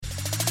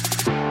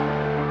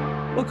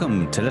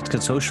Welcome to Let's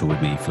Get Social with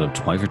me, Philip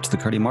Twyford, the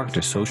Curly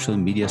Marketer, social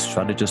media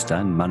strategist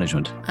and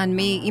management. And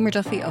me, Emer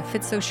Duffy of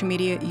Fit Social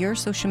Media, your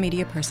social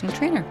media personal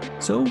trainer.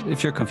 So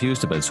if you're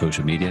confused about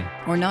social media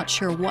or not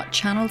sure what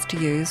channels to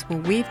use, well,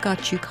 we've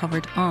got you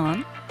covered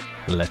on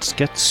Let's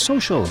Get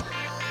Social.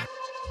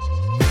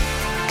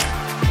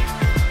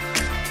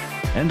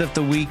 End of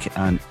the week,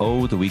 and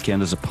the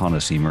weekend is upon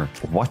us, Emer.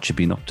 What you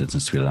been up to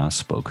since we last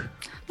spoke?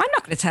 I'm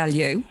not going to tell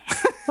you.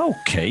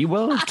 Okay,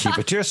 well, keep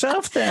it to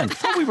yourself then.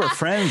 Thought we were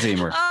friends,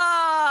 Emer.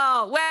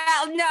 Oh,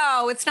 well,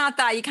 no, it's not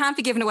that. You can't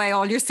be giving away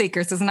all your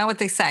secrets, isn't that what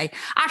they say?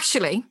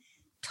 Actually,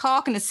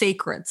 talking of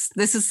secrets,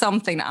 this is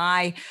something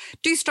I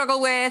do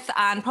struggle with,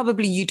 and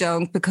probably you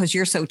don't because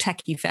you're so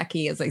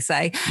techie-fecky, as they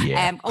say.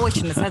 Yeah. I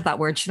shouldn't have said that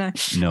word, should I?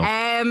 No,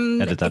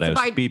 edit that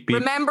out. Beep, beep.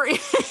 Remembering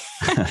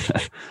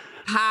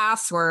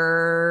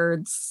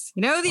passwords.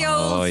 You know the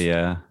old... Oh,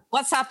 yeah.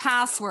 What's that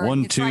password?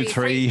 1, 2,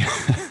 3.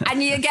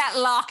 And you get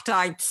locked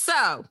out.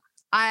 So,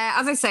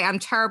 as I say, I'm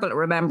terrible at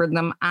remembering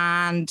them.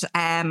 And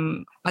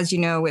as you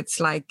know,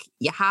 it's like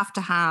you have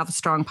to have a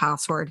strong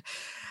password.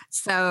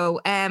 So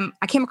I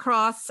came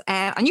across,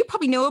 and you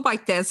probably know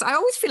about this. I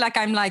always feel like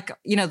I'm like,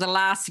 the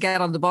last to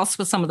get on the bus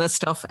with some of this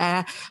stuff.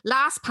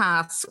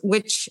 LastPass,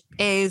 which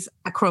is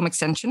a Chrome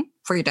extension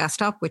for your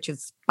desktop, which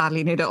is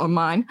badly needed on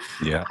mine.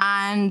 Yeah.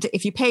 And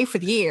if you pay for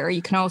the year,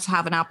 you can also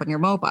have an app on your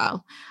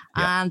mobile.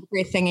 Yeah. And the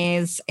great thing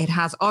is it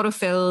has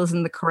autofills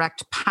and the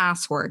correct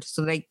password.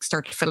 So they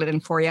start to fill it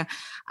in for you.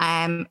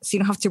 So you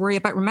don't have to worry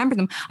about remembering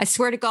them. I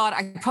swear to God,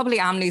 I probably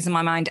am losing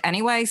my mind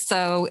anyway.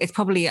 So it's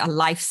probably a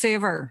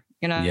lifesaver.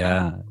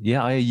 Yeah,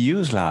 I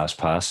use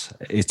LastPass.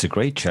 It's a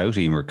great shout,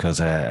 Emer,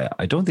 because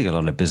I don't think a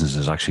lot of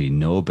businesses actually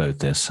know about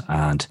this,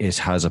 and it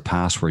has a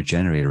password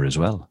generator as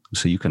well.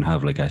 So you can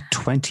have like a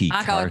 20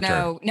 character.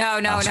 No.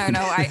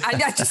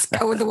 I just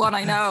go with the one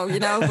I know,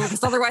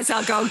 because otherwise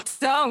I'll go,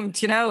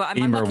 don't,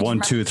 Emer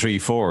 1, 2, 3,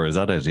 4. Is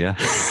that it? Yeah.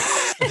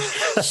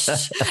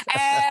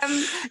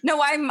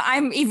 No,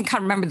 I'm even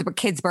can't remember the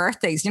kids'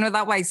 birthdays,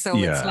 that way. So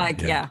it's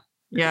like,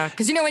 yeah,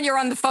 because when you're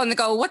on the phone, they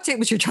go, "What date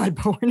was your child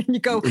born?" And you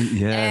go,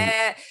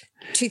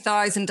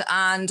 2000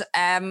 and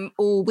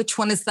which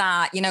one is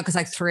that? Because I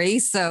have 3.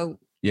 So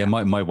yeah,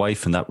 my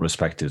wife in that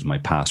respect is my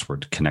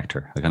password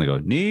connector. I kind of go,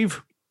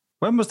 Neve,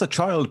 when was the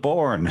child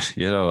born?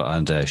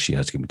 And she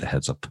has to give me the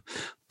heads up.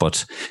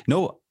 But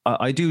no,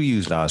 I do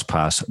use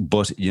LastPass,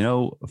 but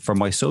for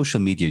my social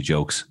media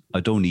jokes, I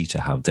don't need to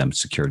have them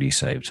securely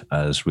saved,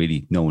 as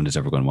really no one is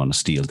ever going to want to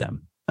steal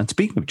them. And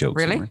speaking of jokes,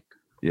 really.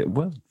 Yeah,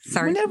 well,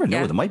 you never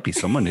know. There might be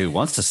someone who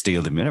wants to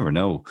steal them. You never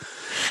know.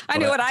 I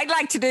know what I'd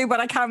like to do, but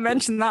I can't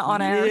mention that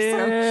on air.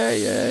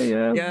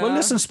 Yeah. Well,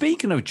 listen,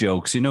 speaking of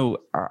jokes,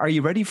 are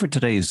you ready for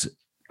today's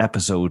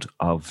episode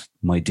of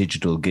My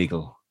Digital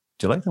Giggle?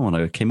 Do you like that one?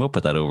 I came up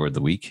with that over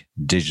the week.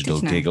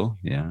 Digital Giggle.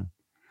 Yeah.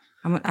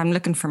 I'm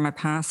looking for my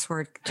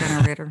password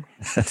generator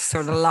to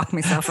sort of lock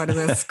myself out of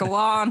this. Go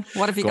on.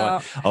 What have you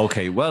got?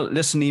 Okay. Well,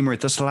 listen, Emer,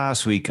 this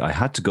last week I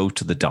had to go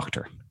to the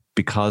doctor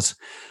because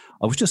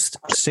I was just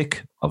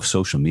sick of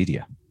social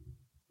media.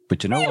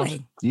 But you know what?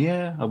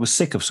 Yeah, I was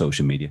sick of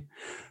social media.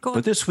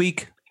 But this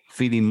week,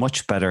 feeling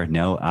much better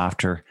now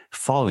after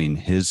following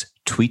his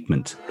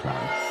tweetment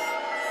plan.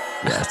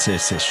 Yeah,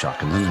 it's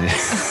shocking, isn't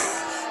it?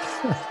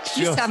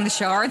 You stand in the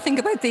shower and think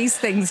about these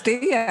things, do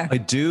you? I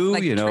do,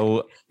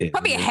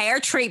 Probably a hair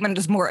treatment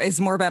is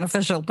more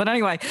beneficial. But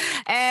anyway,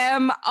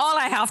 all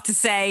I have to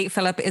say,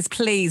 Philip, is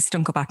please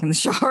don't go back in the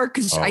shower,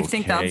 because I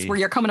think that's where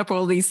you're coming up with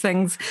all these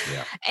things.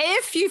 Yeah.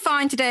 If you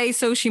find today's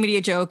social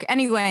media joke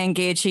anyway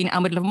engaging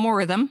and would love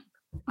more of them,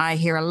 I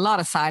hear a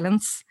lot of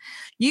silence.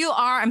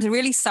 I'm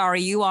really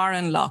sorry, you are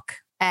in luck.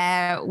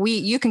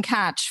 You can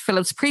catch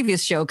Philip's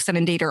previous jokes and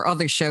indeed our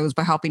other shows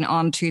by hopping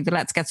on to the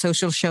Let's Get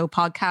Social Show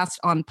podcast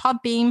on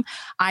Podbeam,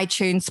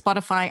 iTunes,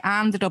 Spotify,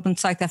 and the Dublin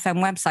South FM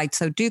website.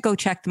 So do go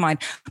check them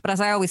out. But as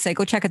I always say,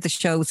 go check out the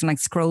shows and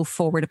scroll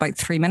forward about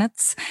 3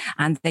 minutes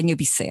and then you'll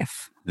be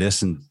safe.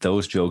 Listen,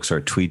 those jokes are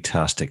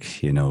tweet-tastic.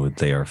 They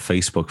are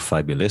Facebook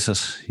fabulous,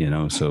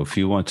 so if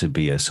you want to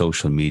be a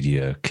social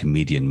media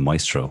comedian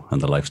maestro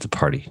and the life of the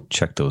party,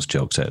 check those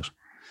jokes out.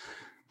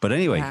 But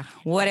anyway,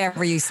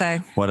 whatever you say.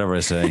 Whatever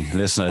I say.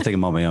 Listen, I think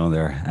I'm on my own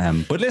there.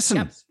 But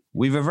listen,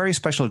 we have a very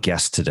special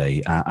guest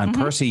today. And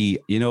Percy,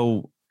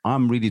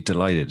 I'm really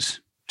delighted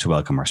to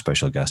welcome our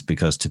special guest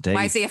because today...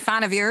 Why, is he a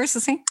fan of yours,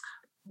 is he?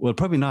 Well,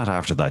 probably not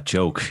after that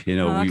joke.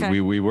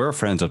 We were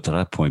friends up to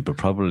that point, but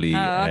probably it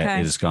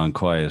has gone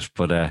quiet.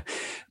 But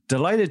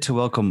delighted to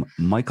welcome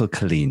Michael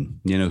Kileen,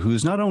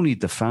 who's not only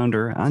the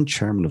founder and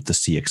chairman of the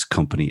CX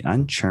company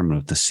and chairman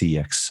of the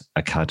CX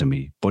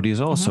Academy, but he's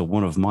also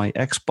one of my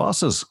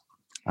ex-bosses.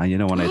 And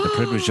when I had the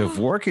privilege of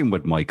working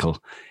with Michael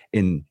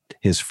in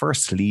his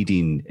first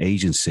leading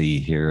agency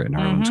here in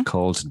Ireland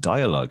called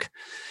Dialogue.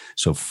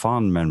 So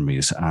fond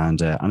memories.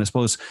 And I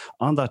suppose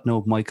on that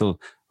note,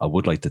 Michael, I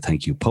would like to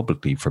thank you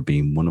publicly for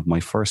being one of my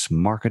first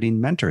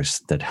marketing mentors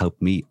that helped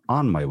me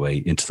on my way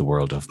into the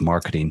world of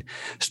marketing,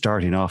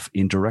 starting off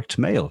in direct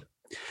mail.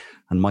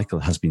 And Michael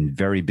has been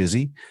very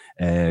busy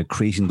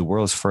creating the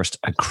world's first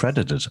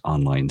accredited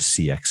online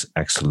CX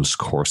excellence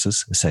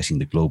courses, setting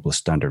the global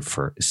standard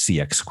for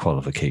CX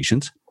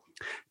qualifications.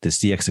 The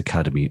CX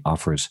Academy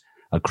offers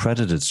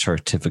accredited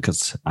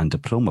certificates and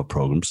diploma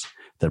programs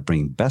that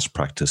bring best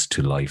practice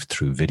to life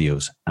through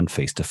videos and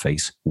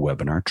face-to-face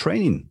webinar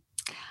training.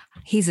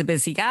 He's a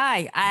busy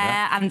guy,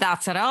 and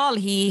that's it all.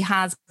 He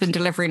has been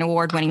delivering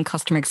award-winning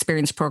customer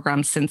experience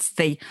programs since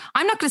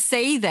I'm not going to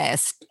say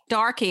this,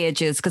 dark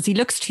ages, because he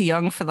looks too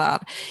young for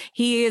that.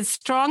 He is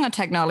strong on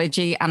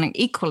technology and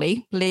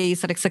equally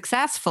believes that a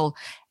successful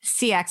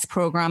CX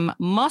program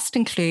must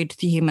include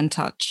the human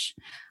touch.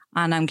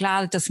 And I'm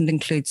glad it doesn't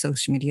include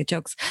social media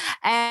jokes.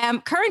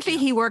 Currently,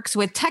 he works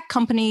with tech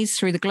companies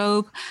through the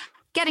globe,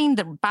 getting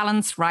the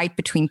balance right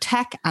between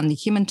tech and the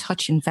human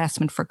touch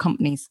investment for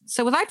companies.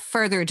 So without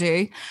further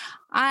ado,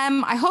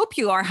 I hope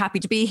you are happy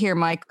to be here,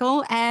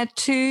 Michael,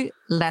 to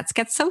Let's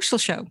Get Social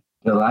show.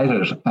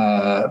 Delighted,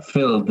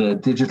 Phil. The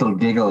digital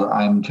giggle.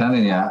 I'm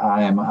telling you,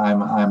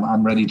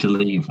 I'm ready to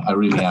leave. I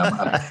really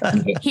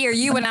am. Here,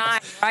 you and I,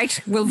 right?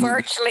 We'll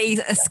virtually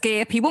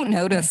escape. He won't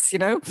notice, you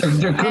know.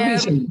 There could be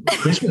some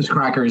Christmas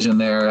crackers in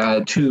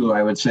there too,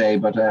 I would say.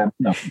 But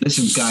no,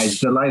 listen, guys,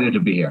 delighted to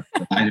be here.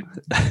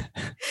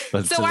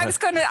 So I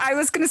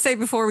was gonna say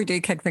before we do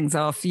kick things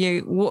off,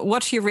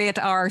 what do you rate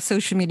our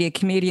social media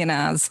comedian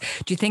as?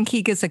 Do you think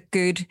he gives a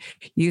good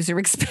user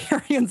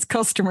experience,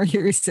 customer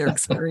user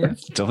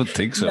experience? Don't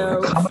think so.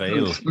 No.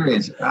 Fail.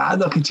 Experience.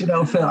 Look,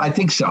 Phil, I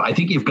think so. I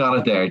think you've got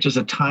it there. Just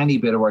a tiny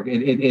bit of work.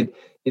 It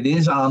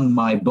is on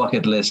my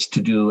bucket list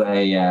to do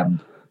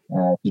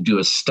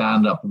a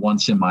stand-up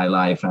once in my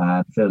life.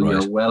 And Phil,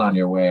 You're well on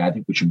your way. I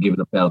think we should give it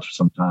a belt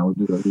sometime. We'll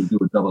do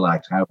a double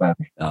act. How about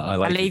it?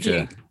 I'll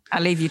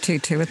leave you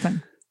to it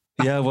then.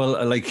 Yeah,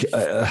 well, like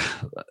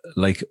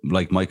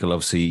Michael,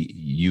 obviously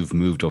you've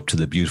moved up to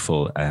the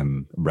beautiful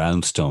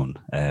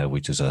Roundstone,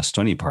 which is a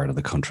stunning part of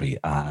the country,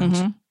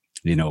 and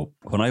you know,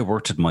 when I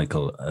worked at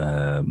Michael,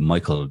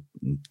 Michael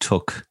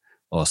took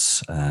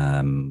us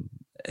from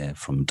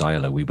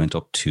Diala. We went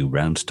up to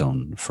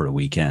Roundstone for a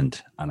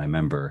weekend, and I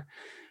remember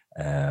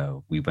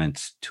we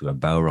went to a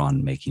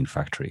Bowron making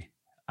factory,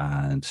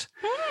 and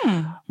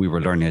we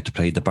were learning how to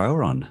play the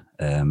Bowron.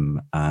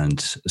 And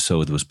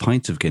so there was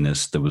pints of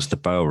Guinness, there was the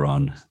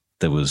Bowron,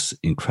 there was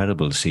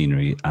incredible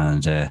scenery,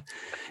 and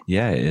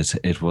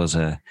it was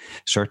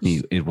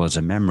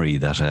a memory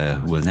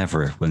that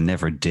will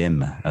never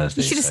dim. As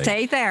you should have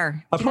stayed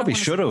there. I probably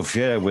should have,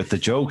 with the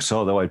jokes.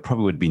 Although I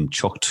probably would have been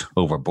chucked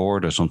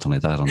overboard or something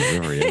like that on the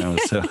river, you know.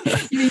 So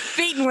you'd be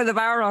beaten with a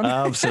Bowron.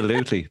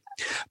 Absolutely.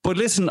 But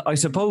listen, I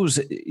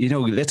suppose,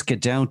 let's get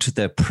down to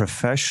the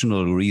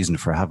professional reason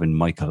for having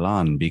Michael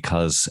on,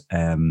 because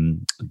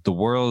the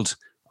world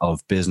of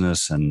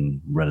business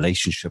and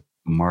relationship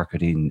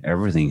marketing,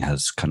 everything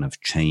has kind of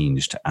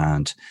changed.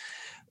 And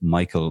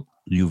Michael,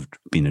 you've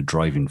been a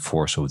driving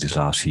force over these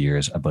last few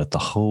years about the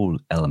whole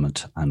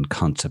element and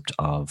concept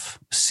of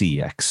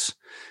CX,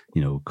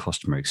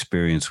 customer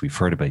experience. We've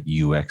heard about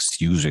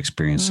UX, user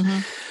experience.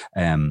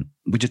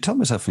 Would you tell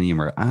myself and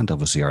Emer, and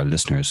obviously our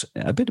listeners,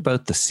 a bit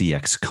about the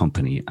CX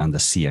company and the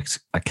CX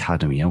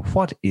Academy, and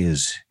what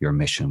is your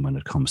mission when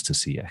it comes to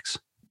CX?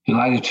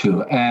 Delighted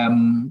to.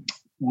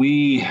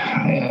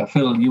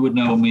 Phil, you would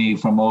know me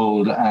from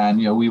old, and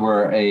we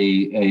were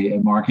a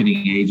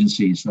marketing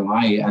agency. So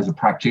I, as a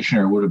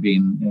practitioner, would have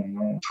been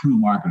a true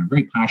marketer,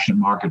 very passionate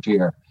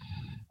marketeer,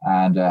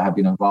 and have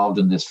been involved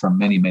in this for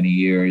many, many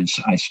years.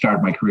 I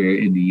started my career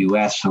in the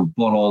US, so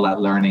brought all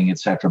that learning,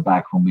 etc.,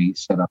 back when we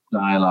set up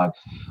Dialogue.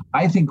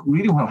 I think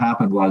really what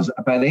happened was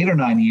about 8 or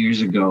 9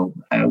 years ago,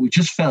 we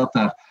just felt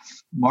that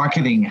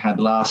marketing had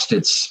lost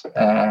its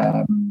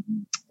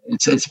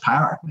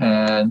power.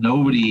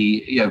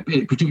 Nobody,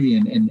 particularly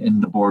in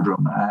the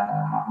boardroom,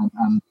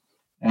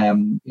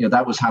 and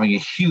that was having a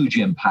huge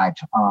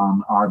impact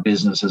on our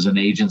business as an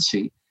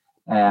agency.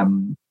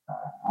 And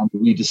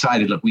we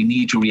decided, look, we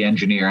need to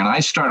re-engineer. And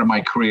I started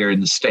my career in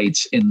the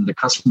States in the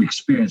customer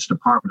experience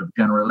department of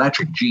General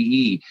Electric,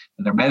 GE,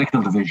 in their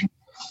medical division.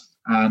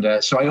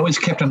 And so I always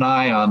kept an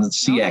eye on the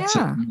CX.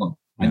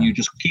 And you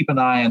just keep an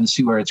eye and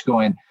see where it's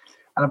going.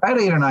 And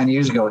about 8 or 9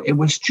 years ago, it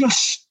was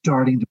just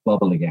starting to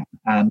bubble again.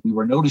 And we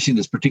were noticing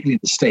this, particularly in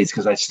the States,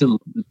 because I still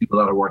do a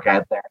lot of work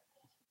out there.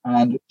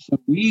 And so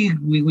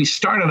we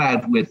started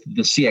out with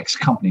the CX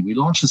company. We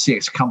launched the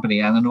CX company.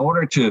 And in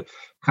order to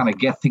kind of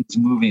get things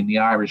moving in the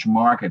Irish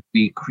market,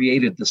 we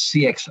created the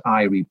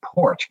CXI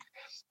report.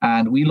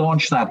 And we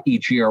launched that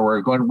each year.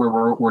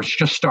 We're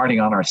just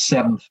starting on our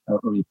 7th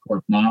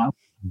report now.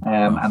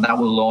 And that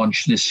will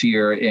launch this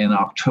year in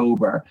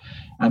October.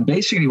 And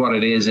basically what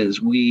it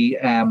is we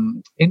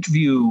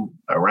interview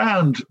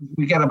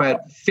we get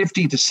about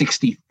 50 to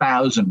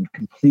 60,000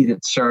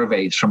 completed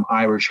surveys from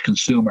Irish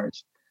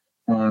consumers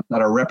that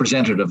are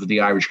representative of the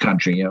Irish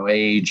country,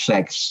 age,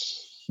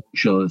 sex,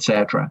 social,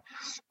 etc.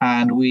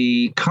 And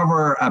we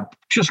cover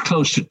just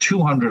close to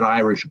 200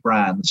 Irish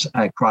brands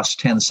across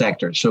 10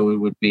 sectors. So it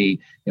would be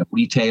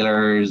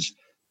retailers,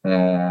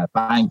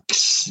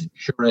 banks,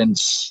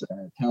 insurance,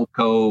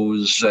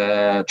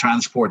 telcos,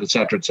 transport,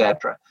 etc.,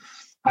 etc.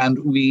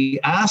 And we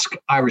ask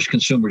Irish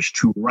consumers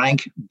to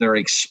rank their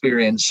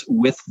experience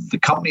with the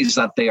companies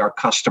that they are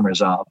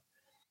customers of.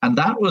 And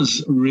that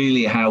was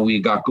really how we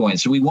got going.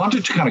 So we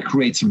wanted to kind of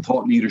create some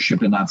thought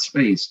leadership in that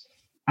space.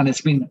 And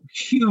it's been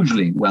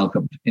hugely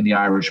welcomed in the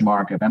Irish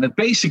market. And it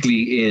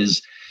basically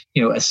is,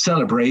 a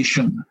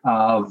celebration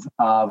of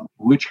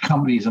which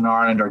companies in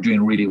Ireland are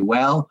doing really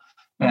well.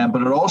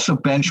 But it also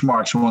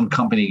benchmarks one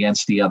company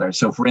against the other.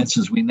 So for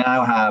instance, we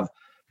now have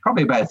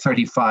probably about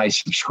 35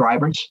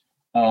 subscribers.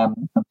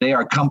 They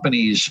are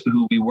companies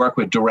who we work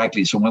with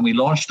directly. So when we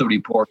launch the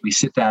report, we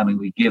sit down and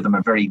we give them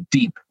a very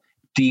deep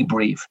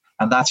debrief.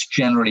 And that's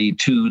generally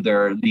to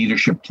their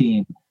leadership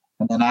team.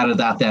 And then out of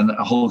that, then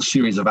a whole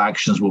series of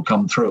actions will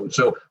come through.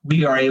 So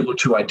we are able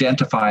to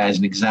identify, as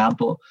an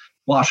example,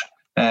 what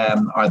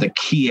are the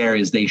key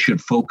areas they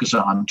should focus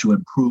on to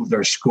improve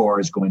their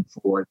scores going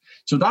forward.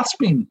 So that's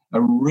been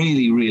a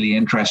really, really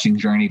interesting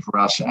journey for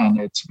us. And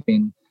it's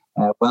been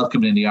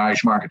welcomed in the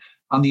Irish market.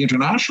 On the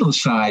international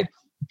side,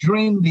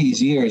 during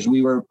these years,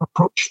 we were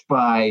approached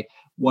by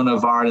one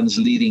of Ireland's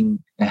leading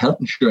health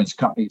insurance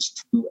companies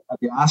to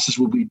ask us,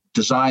 would we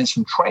design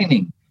some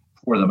training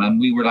for them? And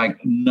we were like,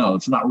 no,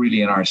 it's not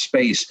really in our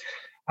space.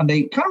 And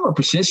they kind of were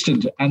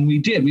persistent. And we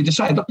did. We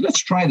decided, look, let's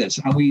try this.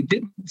 And we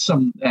did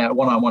some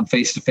one-on-one,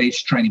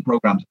 face-to-face training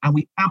programs. And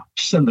we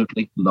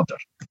absolutely loved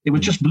it. It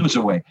was just blew us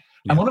away.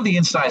 Yeah. And one of the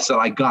insights that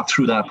I got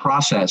through that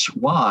process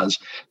was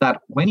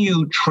that when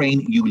you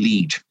train, you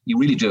lead. You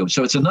really do.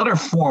 So it's another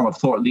form of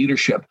thought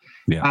leadership.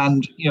 Yeah.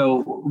 And,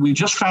 we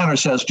just found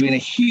ourselves doing a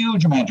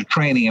huge amount of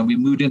training, and we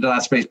moved into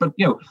that space. But,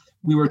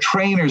 we were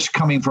trainers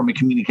coming from a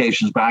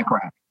communications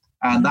background.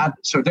 And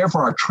so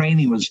therefore our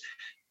training was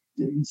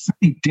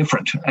slightly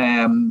different,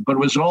 but it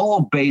was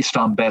all based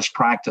on best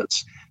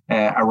practice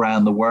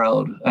around the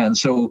world. And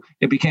so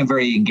it became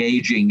very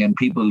engaging and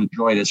people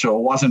enjoyed it. So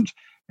it wasn't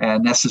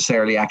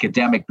necessarily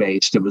academic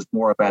based. It was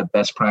more about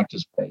best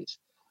practice based.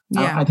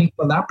 Yeah. I think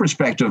from that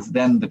perspective,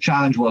 then the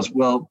challenge was,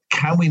 well,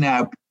 can we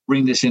now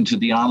bring this into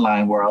the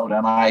online world?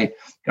 And I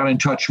got in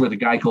touch with a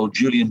guy called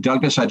Julian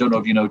Douglas. I don't know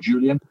if you know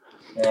Julian.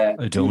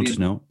 I don't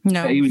know.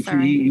 No, he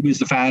was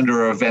the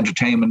founder of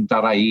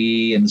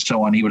entertainment.ie and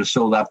so on. He would have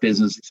sold that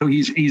business. So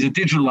he's a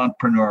digital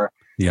entrepreneur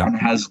and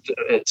has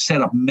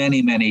set up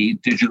many, many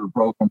digital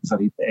programs that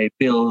he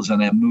builds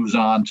and then moves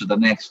on to the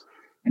next.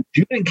 And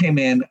Julian came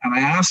in and I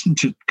asked him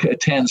to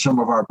attend some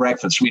of our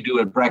breakfasts. We do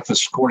a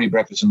quarterly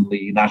breakfast in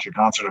the National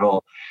Concert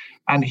Hall.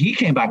 And he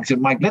came back and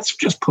said, Mike, let's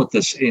just put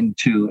this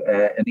into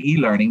an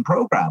e-learning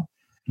program.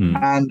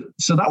 And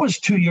so that was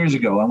 2 years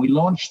ago. And we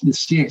launched the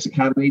CX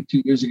Academy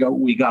 2 years ago.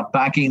 We got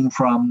backing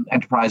from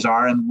Enterprise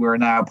Ireland. We're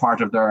now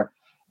part of their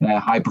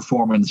high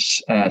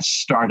performance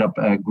startup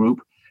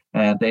group.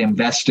 They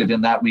invested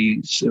in that.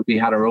 We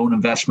had our own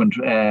investment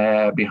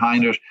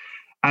behind it.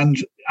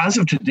 And as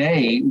of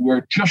today,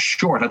 we're just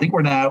short. I think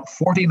we're now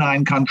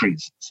 49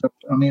 countries. So,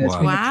 I mean, it's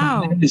been a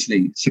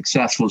tremendously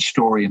successful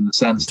story in the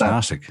sense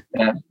that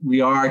we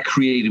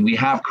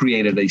have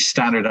created a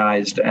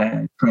standardized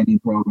training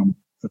program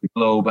for the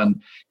globe.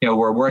 And,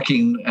 we're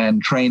working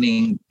and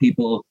training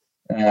people.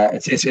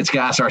 It's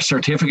gas. Our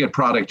certificate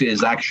product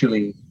is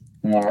actually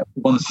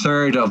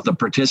 1/3 of the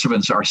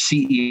participants are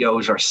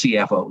CEOs or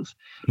CFOs.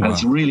 Wow. And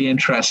it's really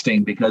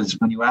interesting because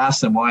when you ask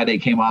them why they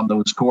came on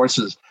those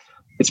courses,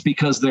 it's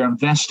because they're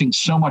investing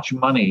so much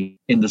money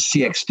in the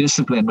CX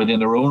discipline within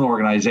their own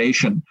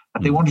organization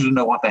that they wanted to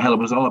know what the hell it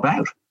was all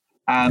about.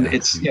 And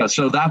it's,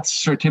 so that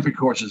certificate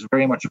course is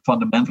very much a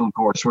fundamental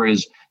course,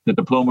 whereas the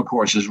diploma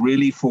course is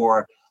really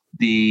for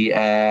the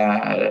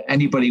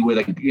anybody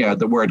with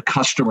the word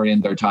customer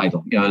in their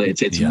title.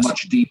 It's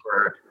much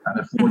deeper and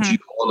affords you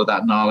all of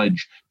that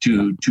knowledge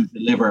to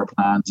deliver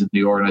plans in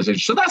the organization.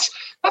 So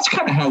that's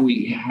kind of how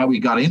we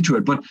got into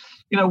it. But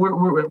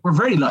we're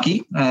very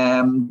lucky.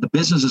 The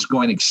business is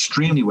going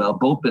extremely well,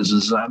 both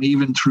businesses, and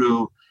even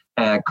through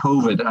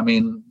COVID. I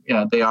mean,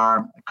 they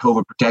are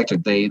COVID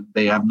protected.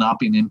 They have not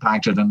been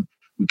impacted, and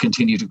we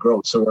continue to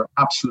grow. So we're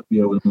absolutely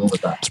over the moon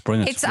with that. It's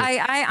brilliant.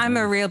 I'm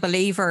a real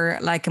believer,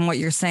 like in what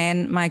you're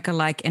saying, Michael,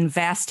 like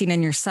investing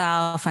in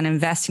yourself and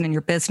investing in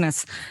your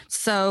business.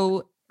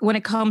 So when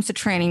it comes to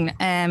training,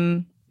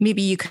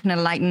 maybe you can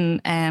enlighten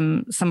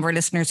some of our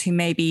listeners who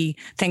maybe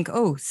think,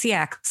 oh,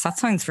 CX, that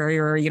sounds very,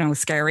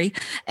 scary.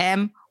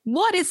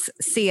 What is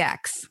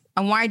CX?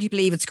 And why do you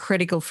believe it's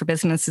critical for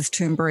businesses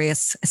to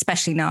embrace,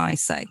 especially now, I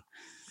say?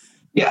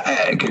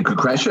 Yeah, good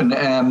question.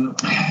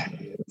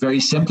 Very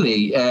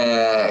simply,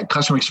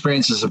 customer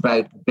experience is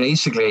about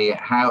basically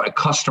how a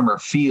customer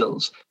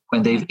feels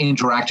when they've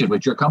interacted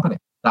with your company.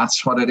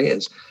 That's what it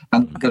is.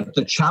 And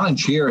the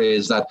challenge here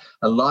is that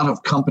a lot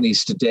of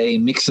companies today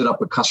mix it up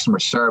with customer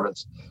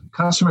service.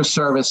 Customer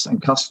service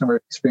and customer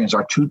experience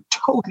are two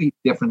totally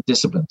different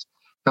disciplines.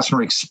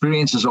 Customer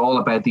experience is all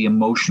about the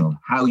emotional,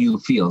 how you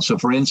feel. So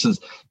for instance,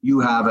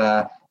 you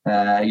have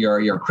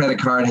your credit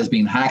card has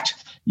been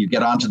hacked. You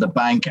get onto the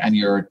bank and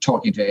you're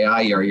talking to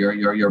AI,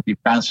 you're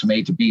bounced from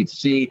A to B to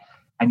C,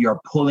 and you're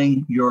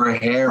pulling your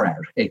hair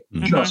out. It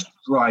just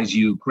drives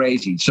you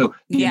crazy. So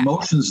the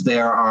emotions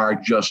there are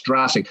just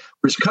drastic.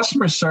 Whereas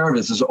customer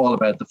service is all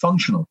about the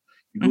functional.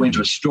 You go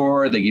into a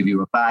store, they give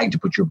you a bag to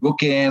put your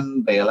book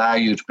in, they allow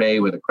you to pay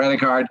with a credit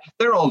card.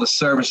 They're all the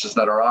services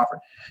that are offered.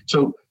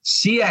 So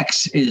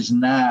CX is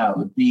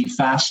now the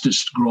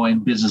fastest growing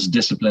business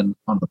discipline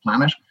on the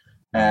planet.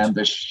 And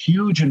there's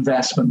huge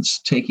investments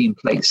taking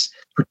place,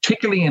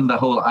 particularly in the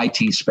whole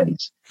IT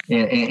space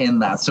in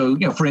that. So,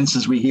 for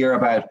instance, we hear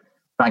about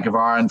Bank of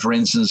Ireland, for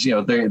instance,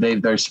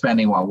 they're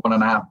spending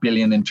 $1.5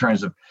 billion in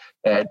terms of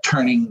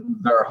turning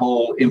their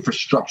whole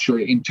infrastructure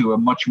into a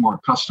much more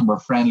customer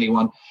friendly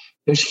one.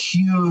 There's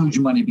huge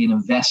money being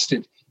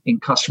invested in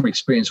customer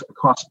experience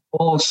across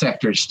all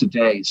sectors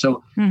today.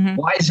 So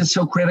why is it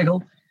so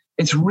critical?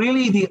 It's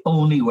really the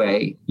only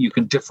way you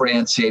can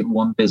differentiate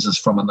one business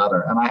from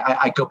another. And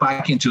I go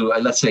back into,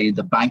 let's say,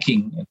 the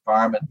banking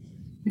environment.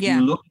 If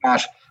you look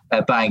at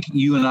a bank,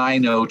 you and I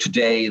know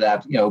today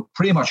that,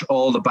 pretty much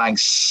all the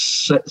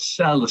banks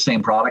sell the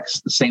same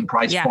products, the same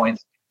price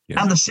points,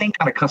 and the same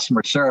kind of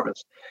customer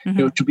service.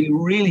 To be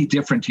really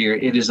different here,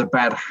 it is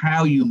about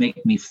how you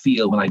make me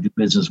feel when I do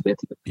business with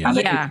you. And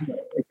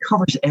it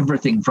covers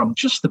everything from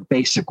just the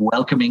basic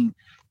welcoming,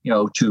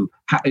 to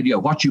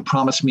what you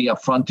promised me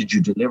up front. Did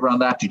you deliver on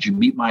that? Did you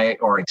meet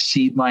or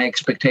exceed my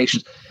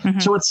expectations?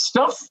 So it's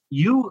stuff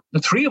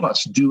the three of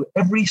us, do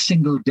every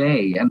single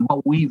day. And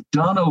what we've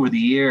done over the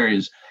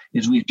years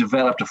is we've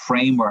developed a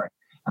framework,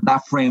 and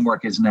that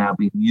framework is now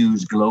being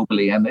used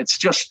globally. And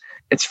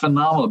it's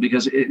phenomenal,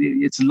 because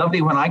it's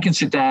lovely when I can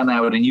sit down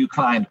now with a new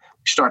client,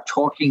 start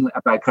talking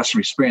about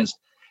customer experience.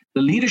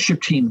 The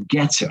leadership team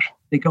gets it.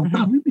 They go,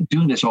 God, we've been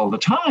doing this all the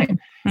time.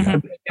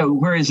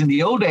 Whereas in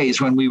the old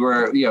days when we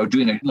were,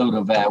 doing a load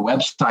of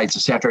websites,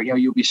 et cetera,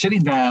 you'll be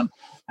sitting down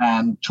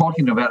and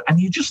talking about it, and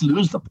you just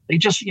lose them. They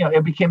just,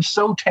 it became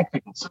so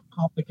technical, so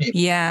complicated.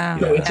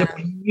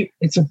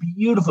 It's a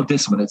beautiful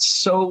discipline. It's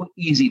so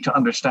easy to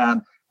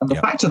understand. And the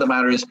fact of the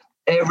matter is,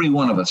 every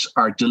one of us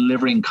are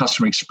delivering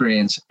customer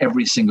experience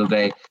every single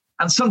day.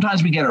 And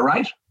sometimes we get it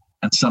right,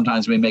 and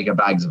sometimes we make a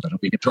bags of it.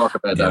 We can talk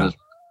about that as well.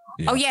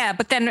 Oh, yeah.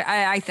 But then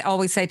I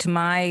always say to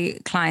my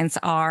clients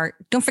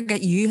don't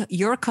forget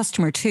you're a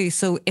customer too.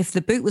 So if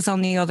the boot was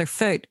on the other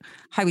foot,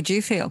 how would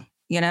you feel?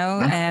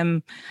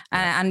 And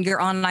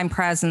your online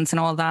presence and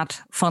all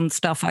that fun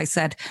stuff I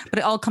said. But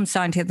it all comes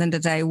down to, at the end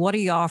of the day, what are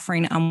you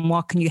offering and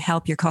what can you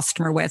help your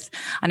customer with?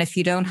 And if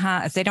they don't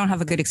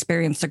have a good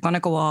experience, they're going to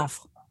go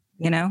off,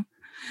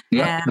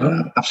 Yeah,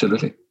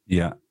 absolutely.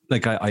 Yeah.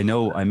 Like I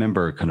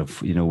remember kind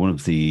of, one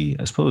of the,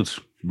 I suppose,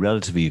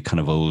 relatively kind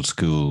of old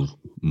school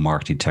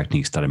marketing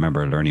techniques that I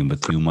remember learning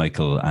with you,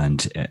 Michael,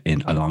 and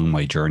along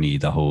my journey,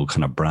 the whole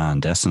kind of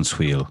brand essence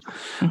wheel.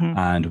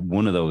 And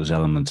one of those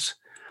elements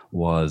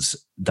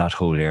was that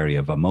whole area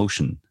of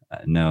emotion.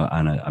 Now,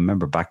 and I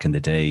remember back in the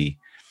day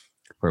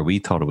where we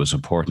thought it was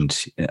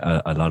important,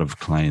 a lot of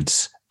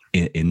clients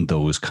in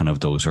those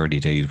early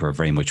days were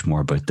very much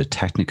more about the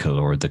technical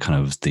or the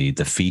kind of the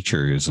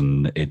features,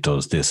 and it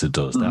does this, it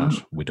does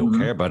that. We don't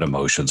care about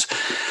emotions.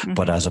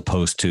 But as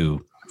opposed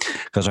to,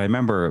 because I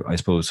remember, I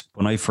suppose,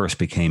 when I first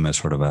became a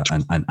sort of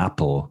an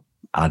Apple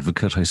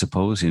advocate, I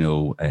suppose,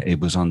 it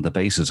was on the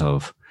basis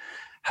of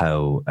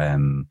how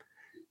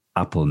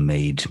Apple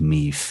made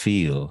me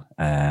feel.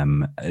 I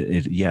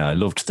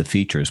loved the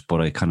features,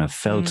 but I kind of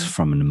felt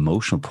from an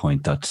emotional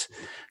point that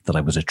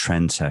I was a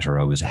trendsetter.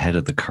 I was ahead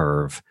of the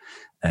curve.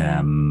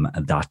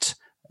 That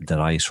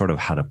I sort of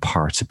had a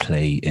part to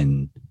play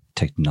in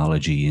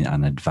technology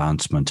and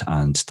advancement,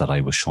 and that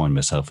I was showing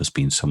myself as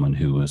being someone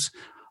who was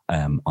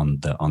on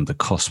the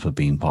cusp of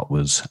being what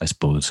was, I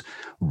suppose,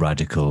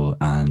 radical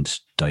and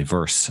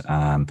diverse,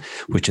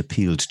 which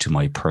appealed to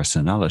my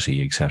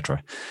personality,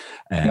 etc.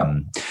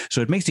 So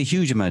it makes a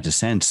huge amount of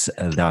sense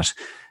that,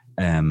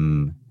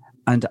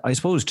 and I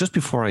suppose just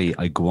before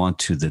I go on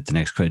to the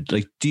next question,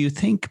 like, do you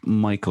think,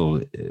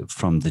 Michael,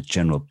 from the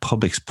general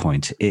public's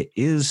point, it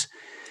is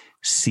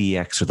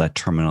CX, or that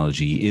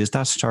terminology, is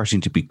that starting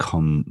to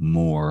become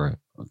more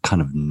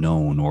kind of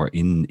known, or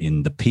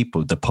in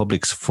the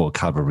public's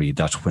vocabulary,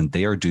 that when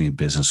they are doing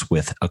business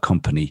with a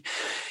company,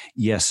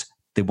 yes,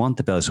 they want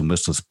the bells and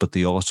whistles, but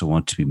they also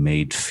want to be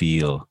made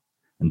feel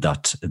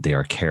that they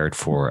are cared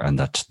for, and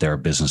that their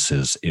business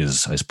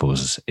is I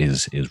suppose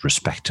is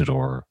respected,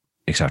 or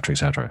et cetera, et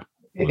cetera.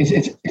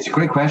 It's a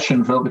great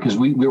question, Phil, because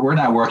we're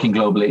now working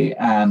globally,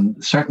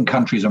 and certain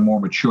countries are more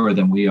mature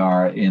than we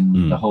are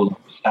in the whole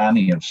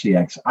understanding of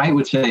CX. I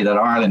would say that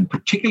Ireland,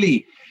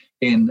 particularly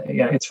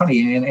it's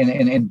funny,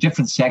 in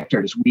different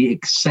sectors, we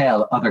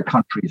excel other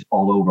countries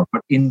all over,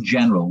 but in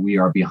general, we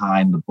are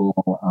behind the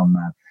ball on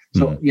that.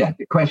 So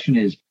the question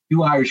is,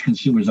 do Irish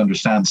consumers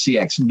understand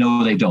CX?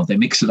 No, they don't. They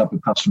mix it up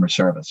with customer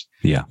service.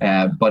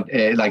 But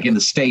like in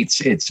the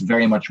States, it's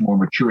very much more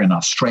mature. In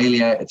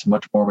Australia, it's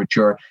much more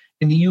mature.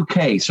 In the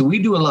UK, so we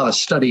do a lot of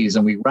studies,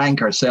 and we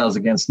rank ourselves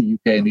against the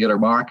UK and the other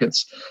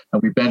markets,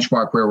 and we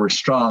benchmark where we're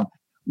strong.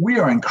 We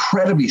are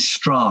incredibly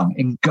strong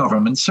in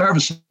government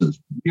services.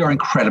 We are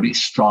incredibly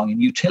strong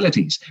in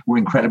utilities. We're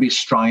incredibly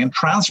strong in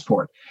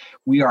transport.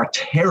 We are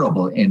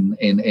terrible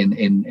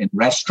in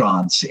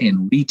restaurants,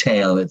 in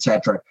retail,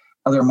 etc.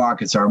 Other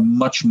markets are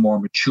much more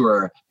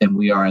mature than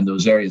we are in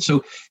those areas.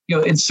 So,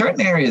 in certain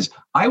areas,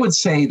 I would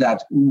say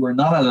that we're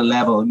not at a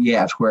level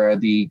yet where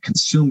the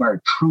consumer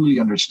truly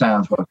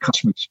understands what a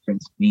customer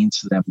experience means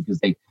to them, because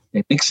they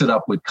mix it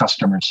up with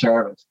customer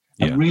service.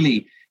 Yeah. And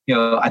really,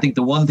 I think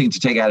the one thing to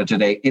take out of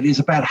today, it is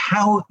about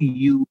how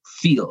you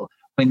feel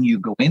when you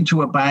go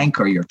into a bank,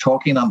 or you're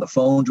talking on the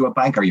phone to a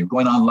bank, or you're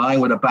going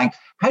online with a bank.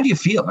 How do you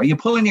feel? Are you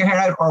pulling your hair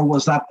out, or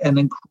was that an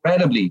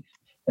incredibly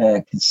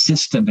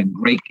consistent and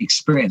great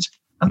experience?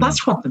 And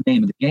that's what the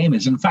name of the game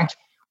is. In fact,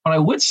 what I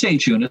would say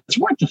to you, and it's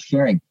worth just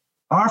sharing,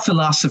 our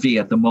philosophy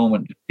at the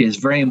moment is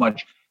very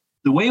much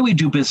the way we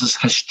do business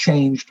has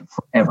changed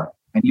forever.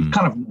 And you've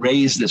kind of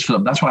raised this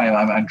film. That's why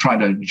I'm trying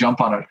to jump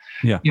on it.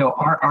 Yeah.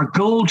 Our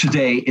goal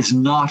today is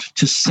not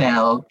to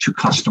sell to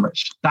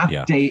customers.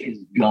 That day is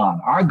gone.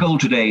 Our goal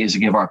today is to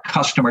give our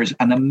customers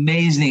an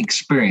amazing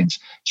experience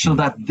so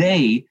that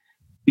they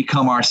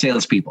become our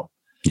salespeople.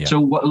 Yeah.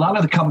 So what a lot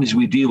of the companies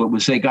we deal with will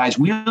say, guys,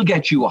 we'll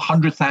get you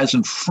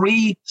 100,000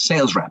 free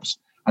sales reps.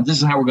 And this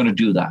is how we're going to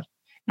do that.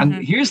 And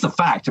here's the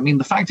fact. I mean,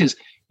 the fact is,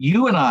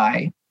 you and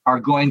I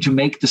are going to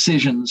make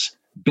decisions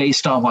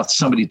based on what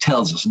somebody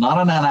tells us, not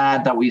on an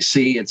ad that we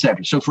see,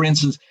 etc. So for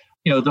instance,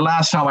 the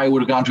last time I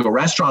would have gone to a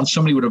restaurant,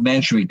 somebody would have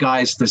mentioned to me,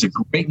 guys, there's a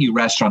great new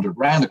restaurant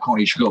around the corner.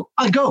 You should go.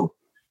 I'll go.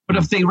 But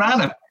if they ran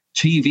a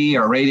TV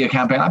or radio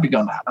campaign, I'd be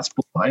going, that's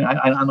bull.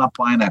 I'm not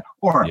buying that.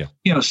 Or,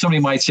 somebody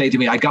might say to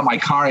me, I got my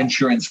car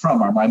insurance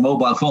from, or my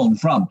mobile phone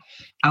from,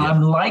 and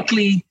I'm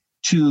likely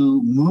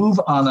to move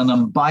on an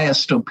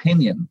unbiased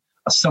opinion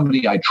of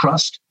somebody I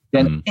trust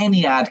than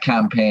any ad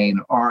campaign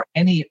or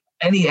any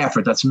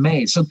effort that's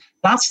made. So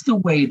that's the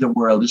way the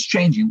world is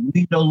changing.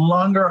 We no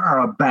longer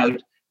are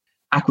about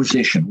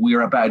acquisition. We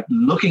are about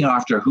looking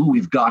after who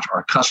we've got,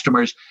 our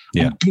customers,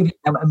 and giving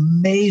them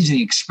amazing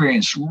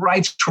experience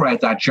right throughout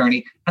that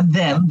journey. And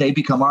then they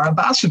become our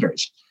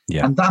ambassadors.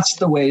 Yeah. And that's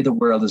the way the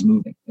world is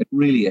moving. It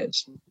really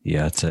is.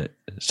 Yeah, it's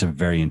a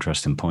very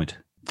interesting point.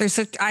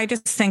 I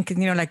just think,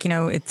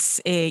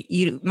 it's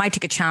you might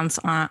take a chance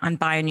on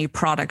buy a new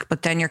product,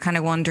 but then you're kind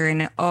of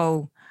wondering,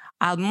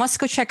 I must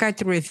go check out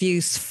the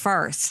reviews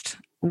first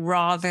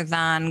rather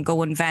than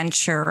go and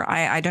venture.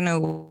 I don't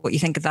know what you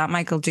think of that,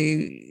 Michael.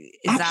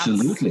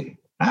 Absolutely.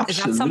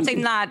 Is that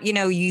something that,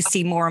 you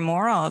see more and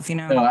more of,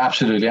 No,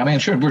 absolutely. I mean,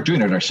 sure, we're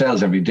doing it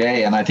ourselves every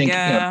day. And I think,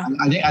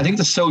 I think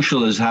the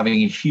social is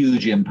having a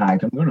huge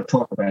impact. I'm going to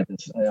talk about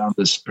this on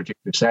this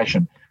particular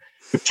session,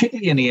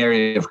 particularly in the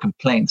area of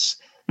complaints.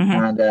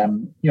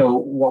 And,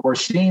 what we're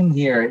seeing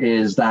here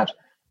is that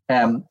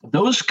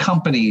those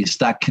companies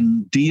that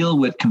can deal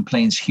with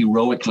complaints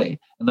heroically,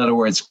 in other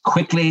words,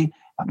 quickly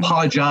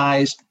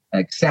apologize,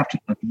 accept,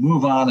 and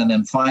move on, and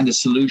then find a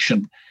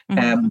solution,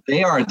 they're going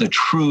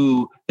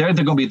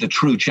to be the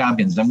true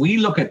champions. And we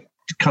look at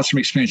customer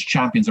experience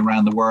champions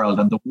around the world,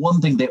 and the one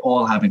thing they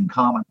all have in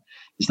common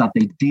is that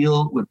they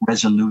deal with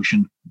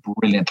resolution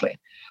brilliantly.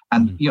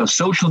 And,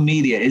 social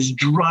media is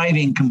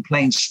driving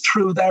complaints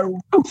through their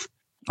roof.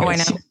 I know.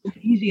 It's so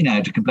easy now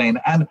to complain.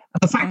 And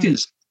the fact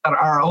is that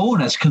our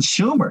own, as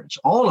consumers,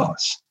 all of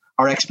us,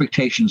 our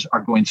expectations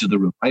are going to the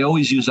roof. I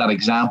always use that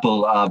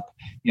example of,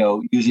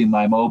 using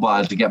my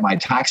mobile to get my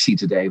taxi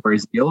today,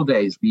 whereas in the old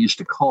days, we used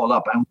to call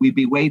up and we'd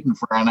be waiting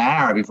for an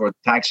hour before the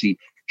taxi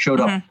showed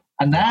up.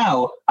 And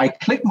now I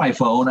click my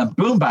phone and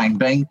boom, bang,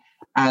 bang.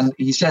 And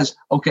he says,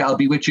 okay, I'll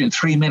be with you in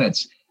 3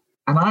 minutes.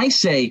 And I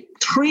say,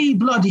 3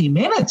 bloody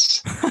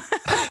minutes?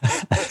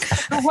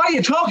 What are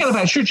you talking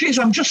about? Sure, geez,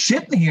 I'm just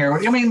sitting here.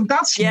 I mean,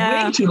 that's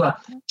way too long.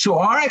 So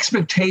our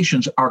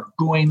expectations are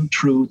going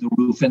through the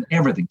roof and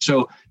everything.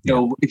 So,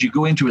 if you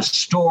go into a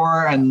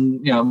store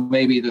and,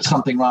 maybe there's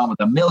something wrong with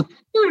the milk,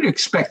 you're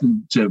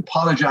expecting to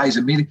apologize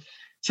immediately.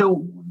 So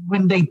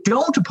when they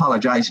don't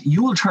apologize,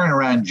 you will turn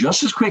around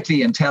just as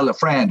quickly and tell a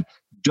friend,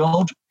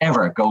 don't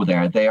ever go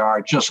there. They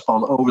are just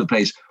all over the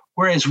place.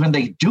 Whereas when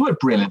they do it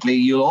brilliantly,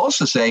 you'll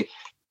also say,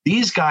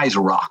 these guys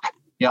rock.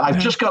 I've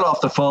just got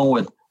off the phone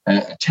with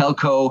a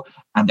telco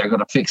and they're going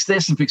to fix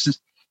this and fix this.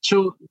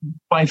 So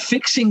by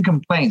fixing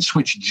complaints,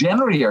 which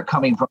generally are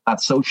coming from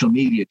that social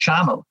media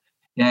channel,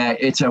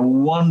 it's a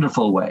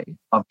wonderful way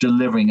of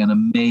delivering an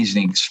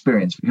amazing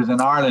experience. Because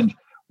in Ireland,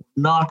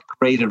 not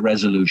great at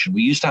resolution.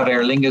 We used to have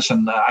Aer Lingus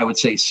and I would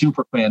say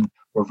Superquinn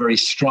were very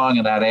strong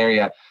in that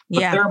area. But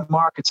their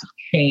markets have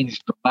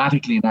changed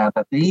dramatically now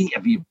that they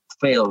have even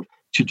failed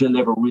to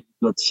deliver really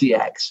good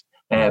CX,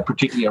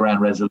 particularly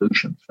around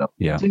resolution. So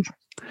it's interesting.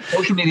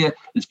 Social media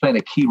is playing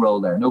a key role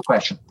there, no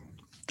question.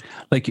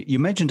 Like you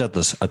mentioned at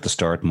the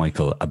start,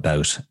 Michael,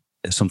 about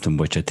something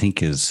which I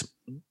think is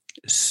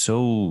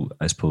so,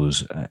 I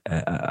suppose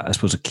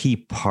a key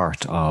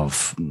part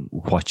of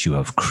what you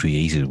have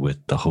created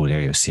with the whole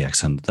area of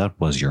CX, and that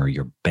was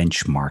your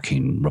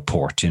benchmarking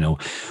report.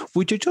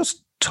 Would you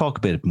just talk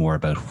a bit more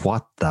about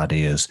what that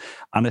is,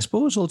 and I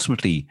suppose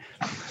ultimately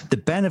the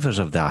benefit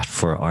of that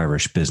for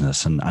Irish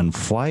business, and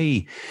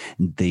why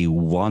they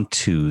want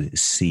to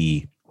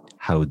see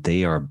how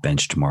they are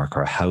benchmark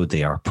or how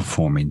they are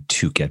performing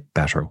to get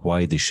better,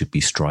 why they should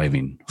be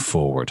striving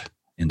forward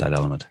in that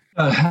element.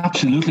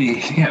 Absolutely.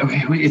 Yeah,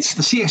 it's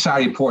the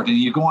CXI report, and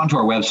you go onto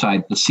our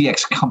website,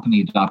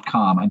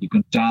 thecxcompany.com, and you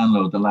can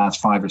download the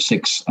last 5 or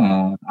 6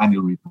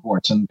 annual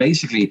reports. And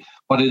basically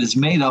what it is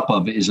made up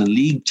of is a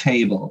league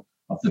table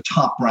of the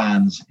top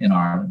brands in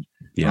Ireland.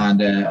 Yeah.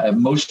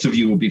 And most of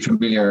you will be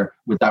familiar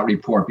with that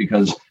report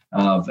because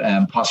of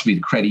possibly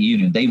the credit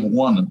union. They've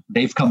won.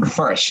 They've come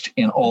first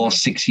in all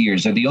 6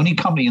 years. They're the only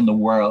company in the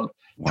world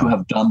to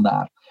have done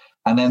that.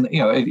 And then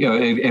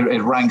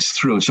it ranks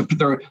through. So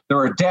there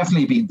are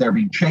definitely they're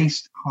being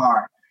chased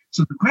hard.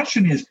 So the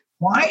question is,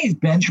 why is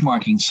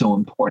benchmarking so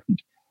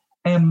important?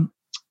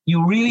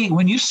 You really,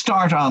 when you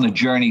start on a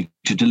journey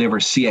to deliver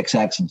CX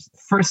excellence, the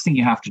first thing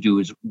you have to do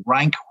is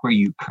rank where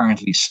you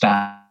currently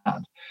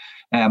stand.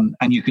 And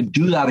you can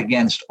do that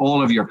against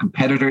all of your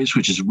competitors,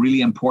 which is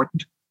really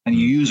important. And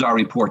you use our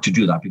report to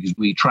do that because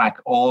we track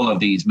all of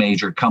these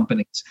major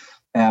companies.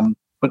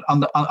 But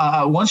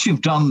once you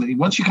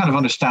kind of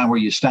understand where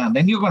you stand,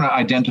 then you're going to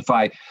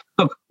identify,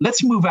 look,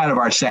 let's move out of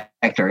our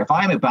sector. If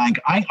I'm a bank,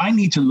 I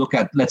need to look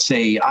at, let's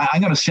say, I'm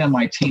going to send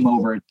my team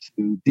over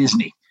to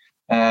Disney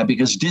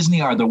because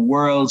Disney are the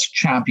world's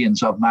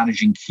champions of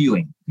managing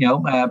queuing,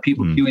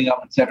 people queuing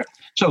up, etc.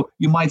 So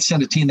you might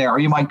send a team there, or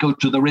you might go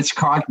to the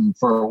Ritz-Carlton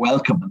for a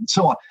welcome and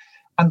so on.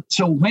 And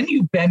so when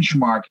you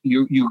benchmark,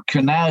 you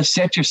can now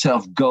set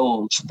yourself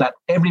goals that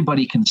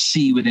everybody can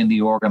see within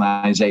the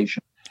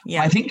organization.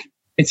 Yeah. I think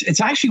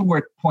it's actually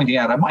worth pointing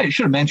out. I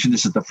should have mentioned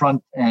this at the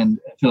front end,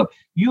 Philip.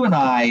 You and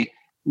I,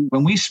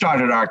 when we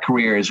started our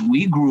careers,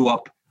 we grew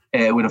up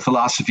with a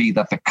philosophy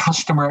that the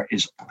customer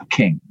is the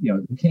king.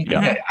 The king.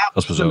 Yeah,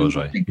 that's what I was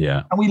right.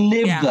 Yeah, and we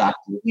lived that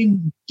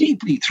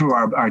deeply through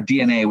our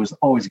DNA. Was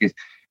always the case.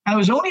 And it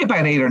was only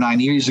about 8 or 9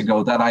 years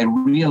ago that I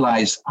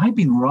realized I've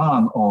been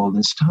wrong all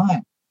this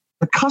time.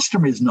 The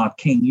customer is not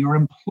king. Your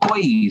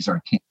employees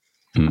are king.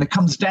 And it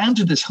comes down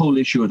to this whole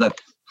issue of that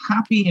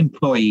happy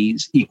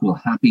employees equal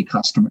happy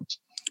customers.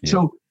 Yeah.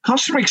 So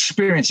customer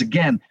experience,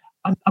 again,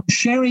 I'm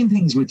sharing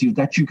things with you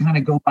that you kind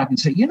of go back and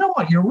say, you know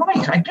what, you're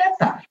right. I get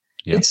that.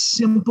 Yeah. It's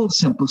simple.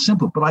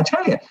 But I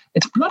tell you,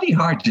 it's bloody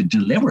hard to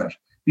deliver it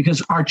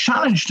because our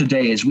challenge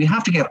today is we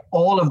have to get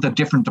all of the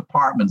different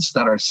departments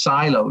that are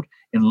siloed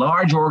in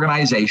large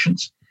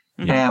organizations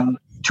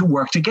to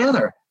work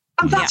together.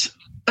 And that's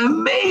a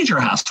major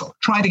hassle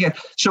trying to get.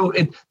 So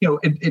a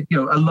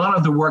lot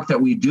of the work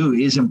that we do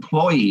is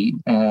employee,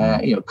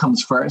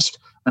 comes first.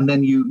 And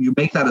then you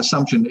make that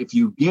assumption. If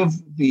you give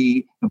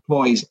the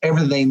employees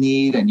everything they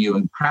need and you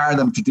empower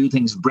them to do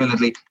things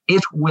brilliantly,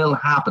 it will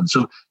happen.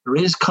 So there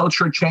is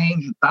culture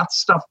change. That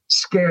stuff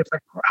scares the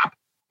crap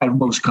out of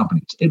most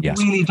companies. It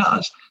really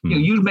does.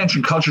 You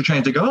mentioned culture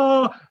change. They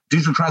go,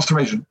 digital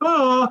transformation.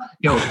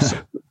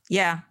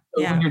 Yeah.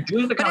 So when you're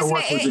doing the kind of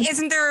work,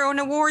 isn't there an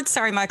award?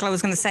 Sorry, Michael, I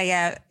was going to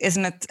say,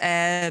 isn't it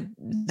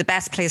the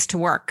best place to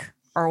work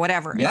or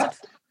whatever? Yeah.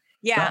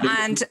 Yeah,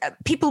 and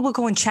people will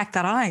go and check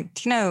that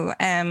out,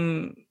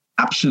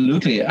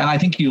 Absolutely. And I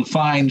think you'll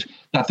find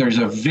that there's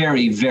a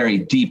very, very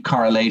deep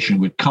correlation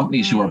with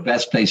companies who are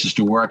best places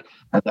to work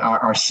and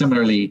are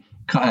similarly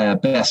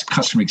best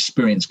customer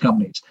experience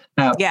companies.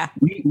 Now,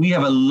 we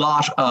have a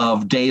lot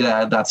of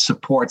data that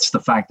supports the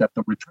fact that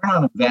the return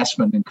on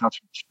investment in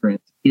customer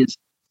experience is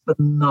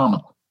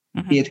phenomenal.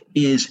 It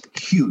is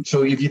huge.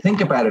 So if you think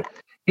about it,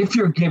 if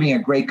you're giving a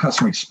great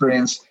customer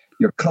experience,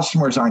 your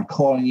customers aren't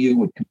calling you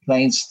with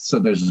complaints, so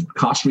there's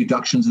cost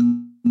reductions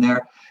in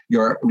there.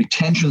 Your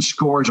retention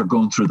scores are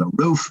going through the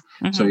roof,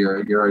 so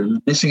you're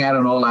missing out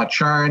on all that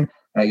churn.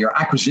 Your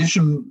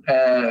acquisition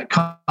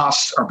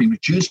costs are being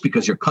reduced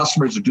because your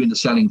customers are doing the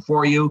selling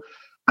for you,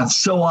 and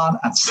so on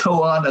and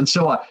so on and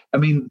so on. I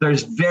mean,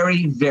 there's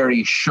very,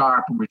 very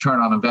sharp return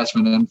on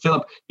investment. And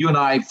Philip, you and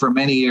I, for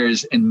many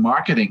years in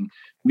marketing,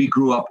 we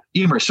grew up,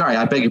 Emer, sorry,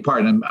 I beg your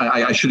pardon.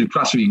 I should have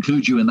possibly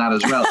include you in that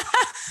as well.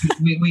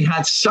 we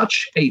had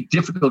such a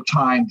difficult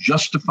time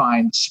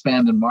justifying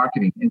spend in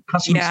marketing in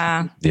customers.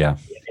 Yeah.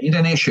 It's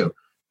an issue,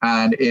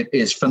 and it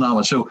is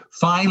phenomenal. So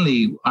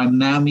finally, I'm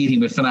now meeting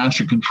with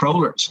financial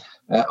controllers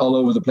all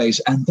over the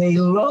place, and they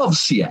love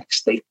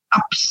CX. They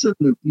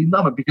absolutely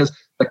love it because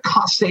the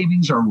cost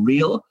savings are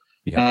real,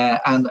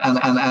 and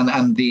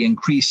the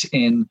increase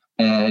in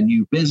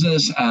new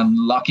business and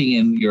locking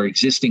in your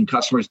existing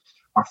customers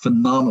are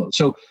phenomenal.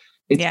 So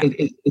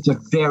it's a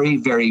very,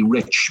 very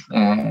rich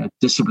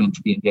discipline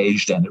to be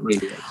engaged in. It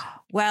really is.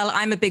 Well,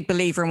 I'm a big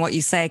believer in what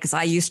you say because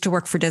I used to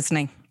work for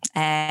Disney.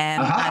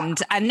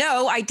 And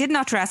no, I did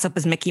not dress up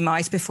as Mickey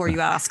Mouse before you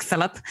ask,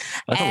 Philip.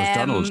 I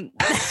thought it was Donald.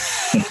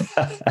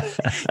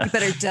 You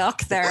better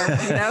duck there,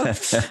 you know.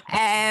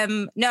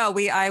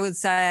 I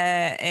was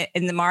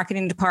in the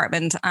marketing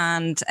department,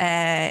 and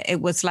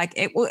it was like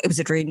it was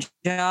a dream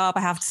job.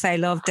 I have to say,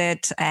 loved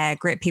it.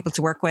 Great people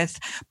to work with,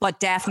 but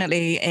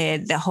definitely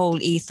the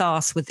whole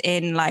ethos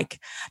within, like,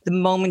 the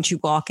moment you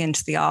walk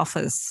into the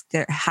office,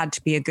 there had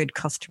to be a good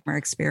customer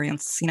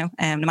experience. You know,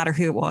 no matter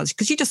who it was,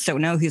 because you just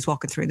don't know who's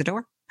walking through the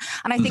door.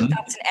 And I think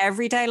that's in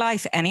everyday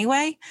life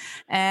anyway.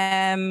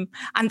 And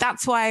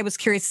that's why I was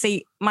curious to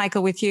see,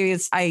 Michael, with you,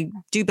 is I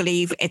do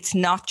believe it's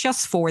not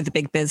just for the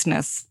big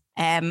business.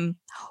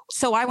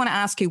 So I want to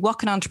ask you, what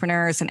can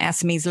entrepreneurs and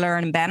SMEs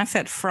learn and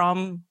benefit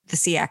from the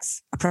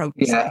CX approach?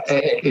 Yeah,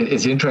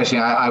 it's interesting.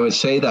 I would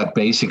say that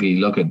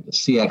basically, look, at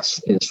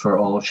CX is for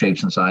all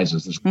shapes and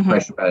sizes. There's no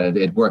question about it.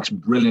 It works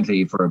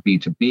brilliantly for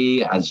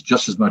B2B as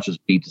just as much as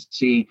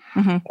B2C.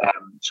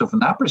 So from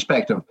that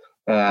perspective,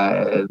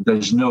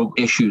 there's no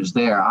issues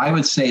there. I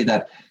would say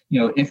that,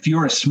 if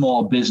you're a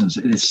small business,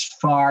 it is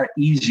far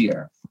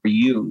easier for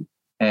you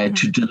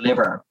to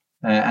deliver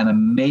an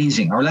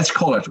amazing, or let's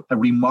call it a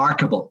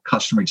remarkable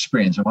customer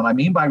experience. And what I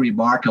mean by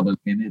remarkable,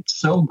 it's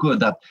so good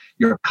that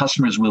your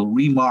customers will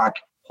remark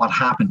what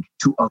happened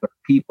to other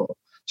people.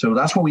 So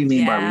that's what we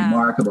mean by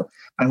remarkable.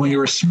 And when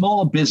you're a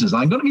small business,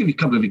 I'm going to give you a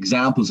couple of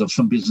examples of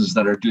some businesses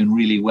that are doing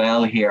really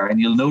well here. And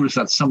you'll notice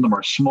that some of them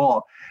are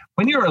small.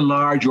 When you're a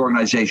large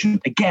organization,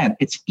 again,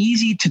 it's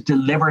easy to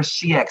deliver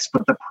CX,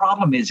 but the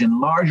problem is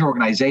in large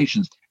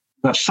organizations,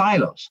 you have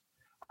silos.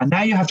 And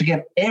now you have to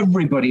get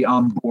everybody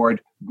on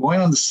board, going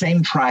on the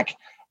same track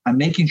and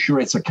making sure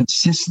it's a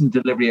consistent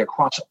delivery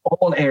across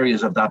all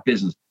areas of that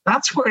business.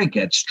 That's where it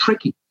gets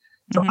tricky.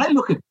 So I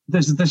look at,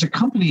 there's a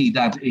company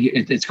that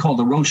it's called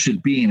the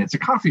Roasted Bean. It's a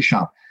coffee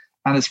shop,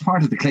 and it's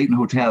part of the Clayton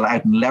Hotel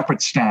out in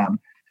Leopardstown.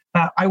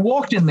 I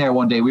walked in there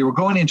one day. We were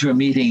going into a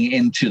meeting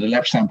into the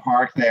Leopardstown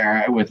Park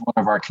there with one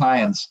of our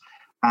clients.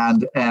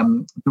 And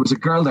there was a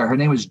girl there. Her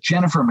name was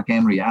Jennifer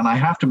McHenry. And I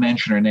have to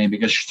mention her name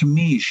because to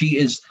me, she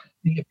is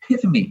the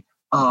epitome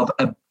of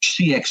a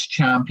CX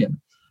champion.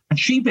 And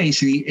she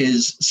basically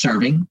is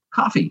serving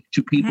coffee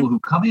to people who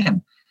come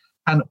in.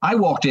 And I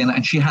walked in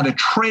and she had a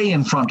tray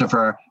in front of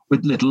her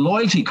with little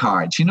loyalty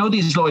cards. You know,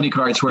 these loyalty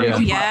cards where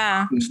you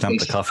stamp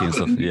the coffee and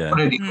stuff. Yeah.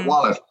 Put it in your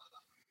wallet.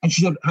 And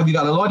she said, have you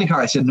got a loyalty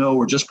card? I said, no,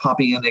 we're just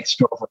popping in next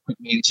door for a quick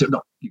meeting. She said,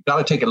 no, you've got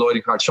to take a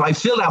loyalty card. So I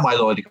filled out my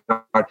loyalty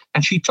card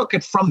and she took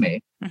it from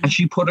me and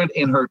she put it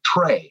in her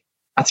tray.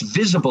 That's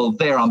visible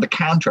there on the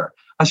counter.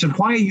 I said,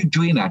 why are you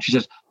doing that? She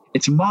says,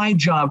 it's my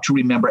job to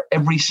remember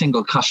every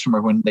single customer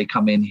when they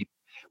come in here.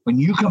 When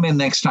you come in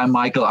next time,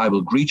 Michael, I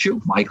will greet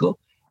you, Michael,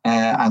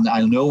 and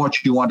I'll know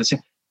what you want to say.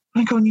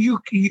 I'm going,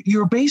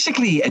 you're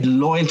basically a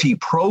loyalty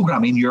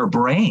program in your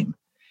brain.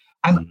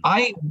 And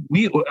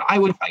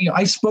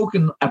I've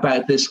spoken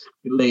about this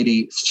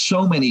lady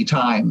so many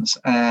times.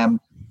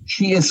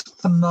 She is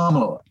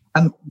phenomenal.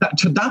 And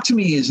that to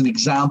me is an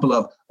example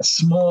of a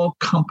small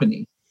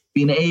company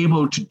being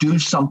able to do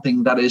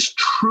something that is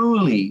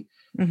truly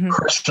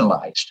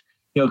personalized,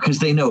 because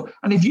they know.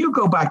 And if you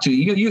go back to,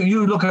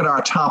 you look at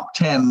our top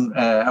 10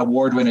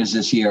 award winners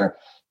this year,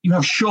 you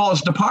have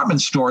Shaw's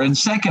Department Store in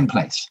second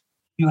place.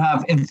 You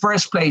have in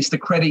first place the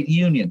credit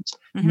unions.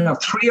 You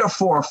have 3 or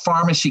 4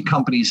 pharmacy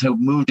companies who have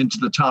moved into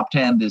the top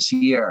 10 this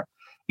year.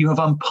 You have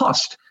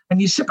Unpost.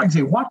 And you sit back and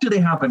say, what do they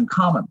have in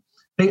common?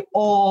 They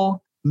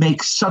all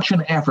make such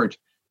an effort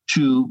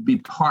to be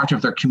part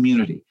of their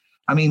community.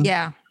 I mean,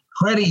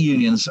 credit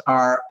unions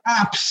are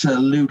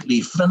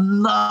absolutely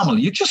phenomenal.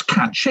 You just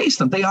can't chase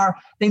them.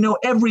 They know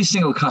every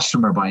single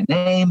customer by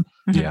name.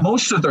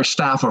 Most of their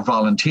staff are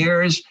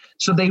volunteers.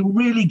 So they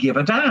really give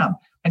a damn.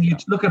 And you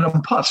look at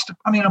Unpost.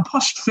 I mean,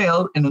 Unpost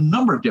failed in a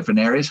number of different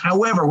areas.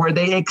 However, where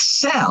they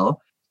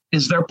excel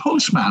is their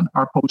postman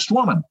or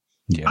postwoman.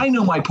 I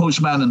know my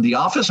postman in the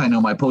office. I know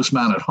my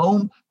postman at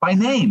home by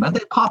name, and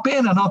they pop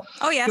in and all.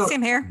 Oh yeah,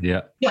 same here.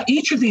 Yeah.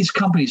 Each of these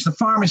companies, the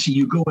pharmacy,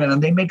 you go in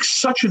and they make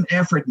such an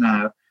effort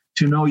now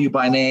to know you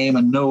by name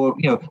and know,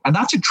 and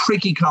that's a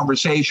tricky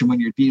conversation when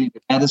you're dealing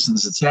with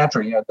medicines, et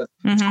cetera.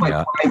 That's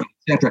quite private,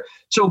 et cetera.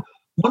 So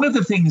one of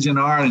the things in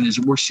Ireland is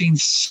we're seeing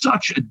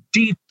such a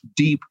deep,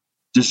 deep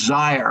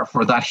desire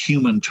for that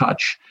human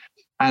touch.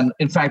 And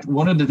in fact,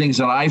 one of the things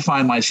that I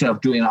find myself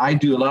doing, I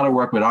do a lot of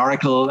work with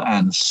Oracle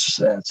and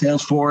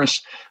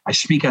Salesforce. I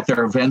speak at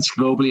their events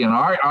globally.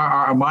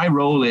 And my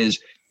role is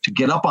to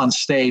get up on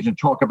stage and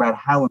talk about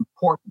how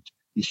important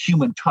the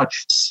human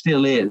touch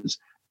still is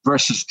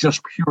versus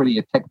just purely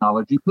a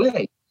technology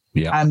play.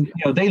 And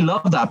they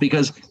love that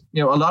because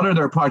a lot of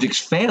their projects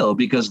fail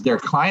because their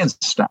clients'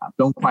 staff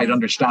don't quite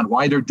understand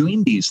why they're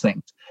doing these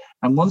things.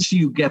 And once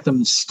you get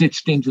them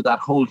stitched into that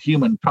whole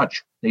human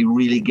touch, they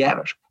really get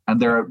it,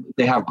 and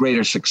they have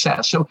greater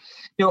success. So,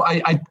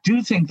 I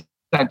do think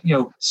that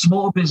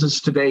small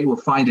business today will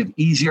find it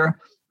easier.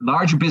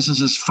 Larger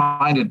businesses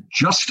find it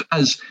just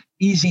as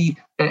easy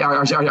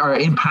are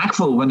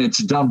impactful when it's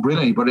done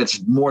brilliantly, but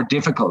it's more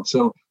difficult.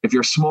 So if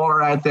you're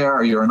smaller out there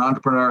or you're an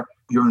entrepreneur,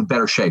 you're in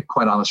better shape,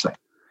 quite honestly.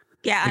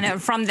 Yeah,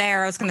 and from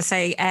there, I was going to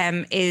say,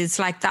 is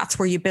like that's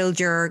where you build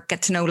your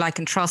get to know, like,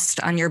 and trust,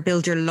 and you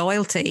build your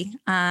loyalty.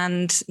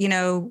 And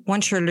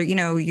once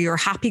you're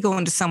happy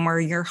going to somewhere,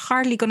 you're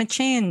hardly going to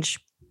change.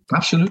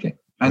 Absolutely.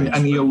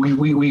 And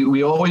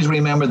we always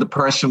remember the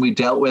person we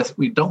dealt with.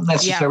 We don't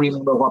necessarily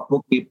remember what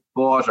book we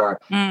bought or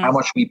how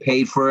much we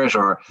paid for it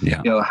or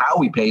how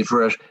we paid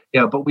for it.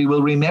 But we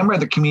will remember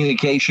the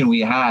communication we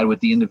had with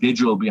the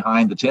individual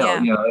behind the till.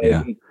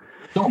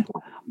 It's so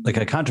important. Like,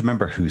 I can't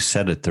remember who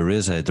said it. There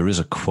is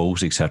a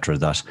quote, etc.,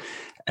 that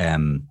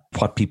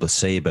what people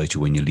say about you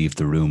when you leave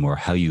the room or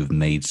how you've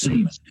made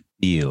someone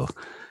feel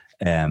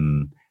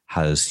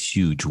has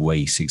huge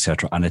weight,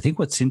 etc. And I think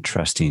what's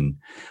interesting,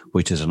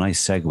 which is a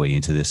nice segue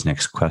into this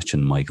next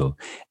question, Michael,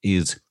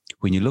 is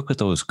when you look at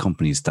those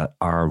companies that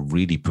are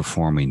really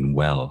performing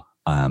well,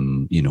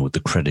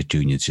 the credit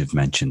unions you've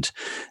mentioned,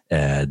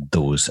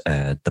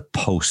 the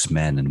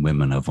postmen and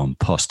women of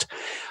Unpost,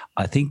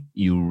 I think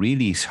you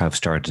really have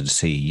started to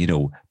see,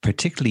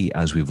 particularly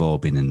as we've all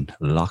been in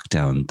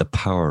lockdown, the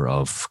power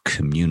of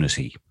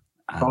community.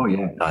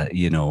 And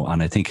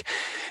I think,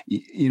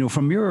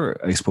 from your,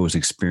 I suppose,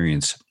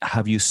 experience,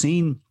 have you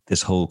seen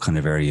this whole kind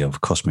of area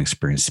of customer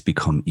experience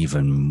become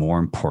even more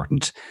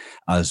important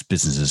as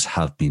businesses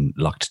have been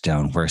locked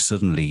down, where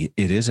suddenly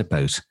it is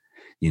about,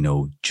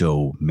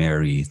 Joe,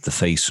 Mary, the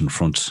face in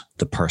front,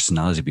 the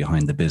personality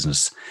behind the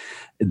business,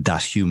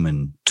 that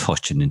human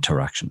touch and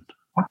interaction?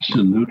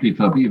 Absolutely,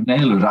 Philip. You've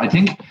nailed it. I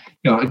think,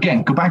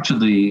 again, go back to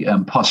the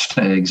post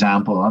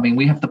example. I mean,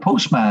 we have the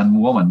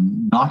postman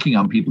woman knocking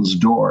on people's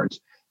doors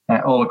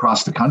all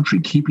across the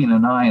country, keeping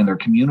an eye on their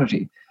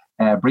community,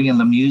 bringing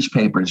them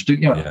newspapers.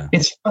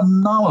 It's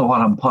phenomenal what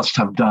Unpost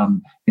have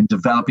done in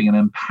developing and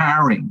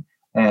empowering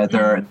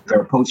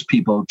their post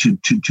people to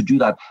do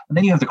that. And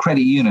then you have the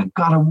credit union.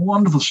 Got a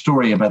wonderful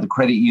story about the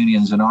credit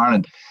unions in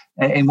Ireland.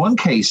 In one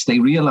case, they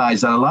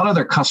realized that a lot of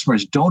their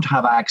customers don't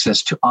have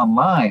access to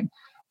online,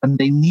 and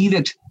they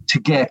needed to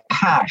get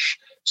cash.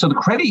 So the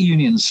credit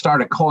unions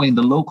started calling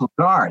the local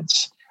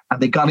guards,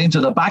 and they got into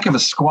the back of a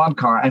squad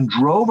car and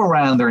drove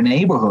around their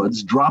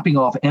neighborhoods, dropping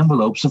off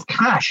envelopes of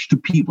cash to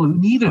people who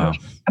needed it.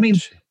 I mean,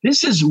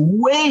 this is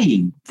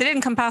way... They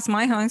didn't come past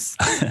my house.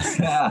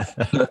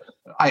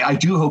 I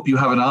do hope you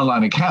have an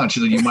online account so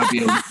that you might be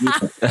able to do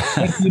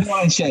it. You know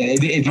what I'm saying?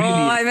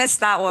 I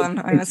missed that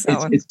one.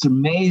 It's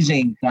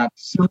amazing that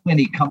so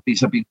many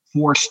companies have been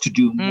forced to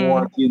do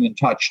more human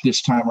touch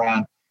this time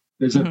around.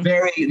 There's a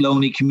very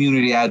lonely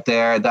community out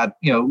there that,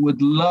 would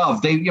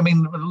love, a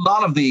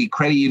lot of the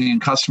credit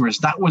union customers,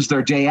 that was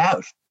their day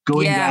out,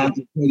 going down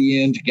to the credit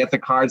union to get the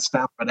card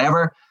stamped,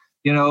 whatever,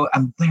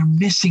 and they're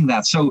missing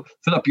that. So,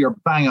 Philip, you're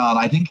bang on.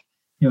 I think,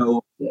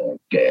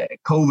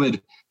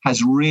 COVID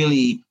has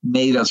really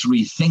made us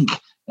rethink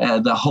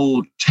the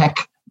whole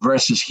tech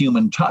versus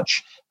human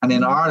touch. And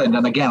in Ireland,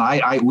 and again,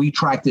 we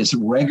track this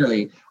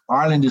regularly,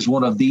 Ireland is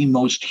one of the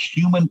most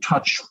human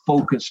touch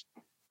focused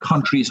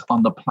countries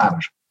on the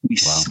planet. We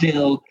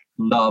still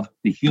love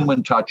the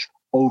human touch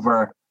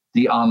over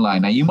the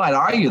online. Now, you might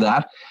argue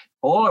that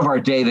all of our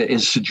data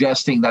is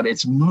suggesting that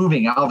it's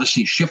moving,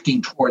 obviously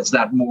shifting towards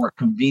that more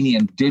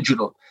convenient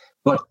digital,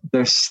 but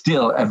there's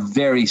still a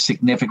very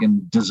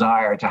significant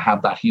desire to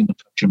have that human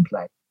touch in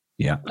play.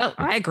 Yeah. Well,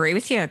 I agree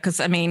with you because,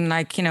 us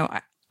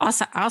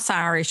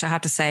Irish, I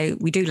have to say,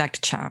 we do like to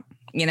chat.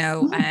 You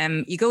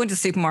go into the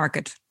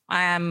supermarket.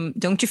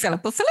 Don't you,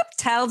 Philip? Well, Philip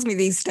tells me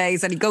these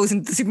days that he goes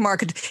into the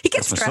supermarket. He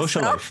gets stressed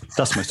out.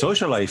 That's my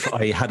social life.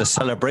 I had a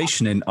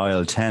celebration in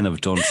aisle 10 of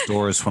Dunnes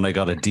Stores when I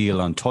got a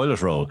deal on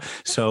toilet roll.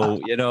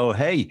 So,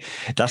 hey,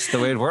 that's the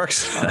way it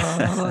works.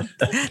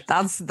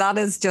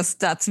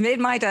 That's made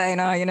my day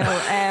now,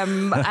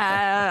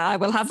 I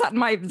will have that in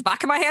my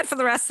back of my head for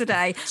the rest of the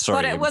day.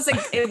 Sorry. But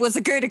it was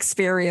a good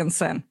experience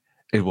then.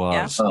 It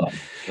was.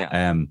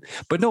 Yeah.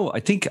 But no, I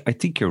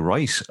think you're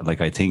right.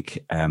 Like, I think,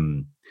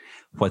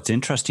 what's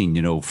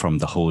interesting, from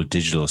the whole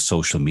digital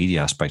social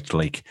media aspect,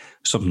 like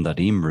something that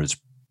Emer is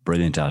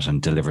brilliant at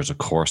and delivers a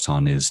course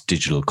on is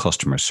digital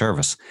customer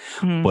service.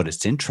 But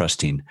it's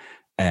interesting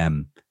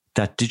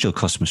that digital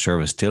customer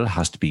service still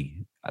has to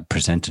be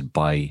presented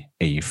by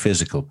a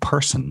physical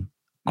person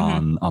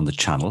on the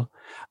channel.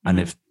 And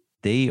if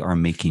they are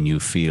making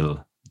you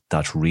feel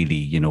that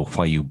really,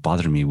 why you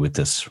bother me with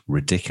this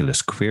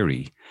ridiculous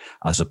query,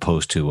 as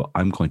opposed to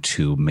I'm going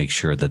to make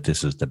sure that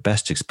this is the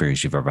best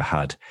experience you've ever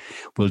had,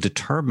 will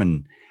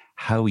determine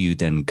how you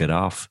then get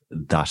off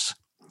that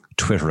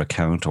Twitter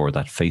account or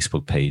that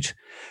Facebook page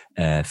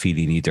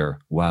feeling either,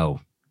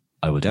 wow,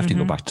 I will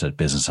definitely go back to that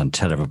business and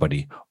tell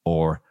everybody,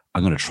 or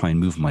I'm going to try and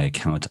move my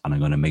account and I'm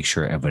going to make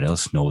sure everybody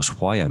else knows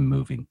why I'm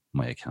moving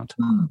my account.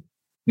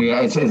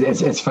 Yeah,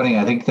 it's funny.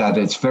 I think that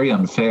it's very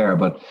unfair,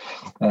 but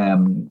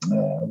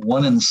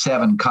 1 in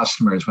 7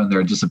 customers, when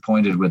they're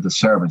disappointed with the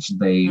service,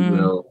 they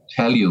will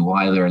tell you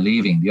why they're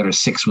leaving. The other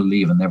 6 will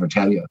leave and never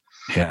tell you.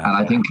 Yeah. And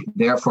I think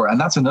therefore, and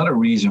that's another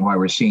reason why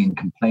we're seeing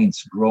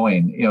complaints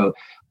growing.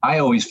 I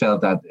always felt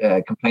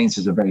that complaints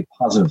is a very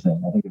positive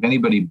thing. I think if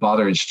anybody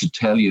bothers to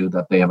tell you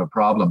that they have a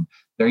problem,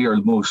 they're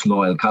your most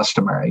loyal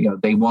customer.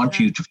 They want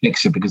you to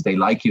fix it because they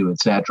like you,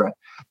 etc.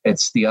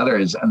 It's the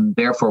others, and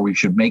therefore we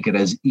should make it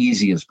as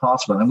easy as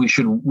possible. And we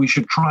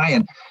should try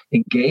and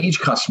engage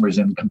customers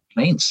in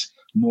complaints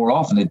more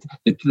often.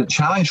 The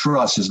challenge for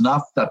us is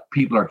not that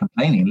people are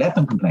complaining. Let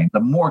them complain.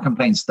 The more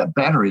complaints, the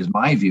better, is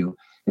my view.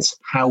 It's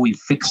how we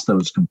fix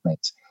those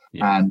complaints.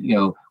 Yeah.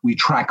 And we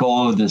track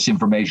all of this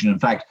information. In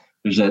fact,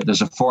 there's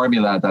a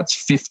formula that's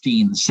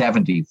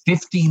 15-70.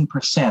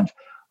 15%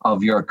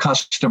 of your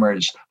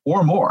customers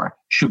or more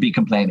should be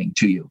complaining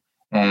to you.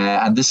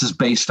 And this is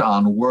based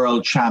on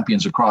world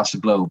champions across the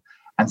globe.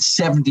 And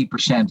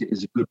 70%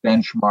 is a good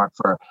benchmark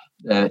for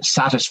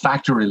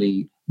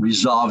satisfactorily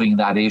resolving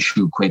that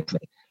issue quickly.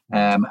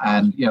 And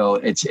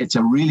it's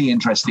a really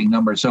interesting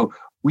number. So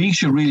we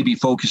should really be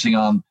focusing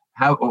on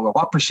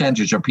what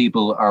percentage of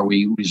people are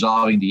we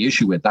resolving the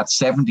issue with? That's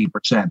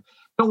 70%.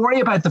 Don't worry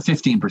about the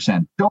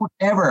 15%. Don't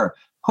ever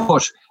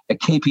put a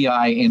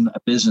KPI in a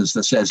business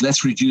that says,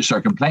 let's reduce our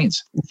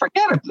complaints.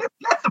 Forget it.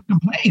 Let them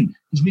complain,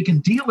 because we can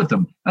deal with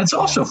them. And it's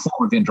also a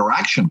form of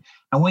interaction.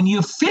 And when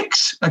you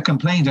fix a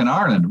complaint in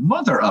Ireland,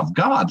 mother of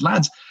God,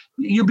 lads,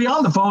 you'll be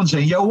on the phone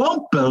saying, you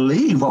won't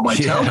believe what my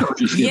telco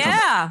just did.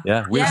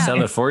 Yeah, we'll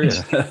sell it for you.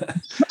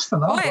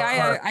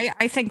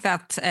 I think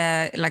that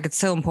it's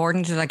so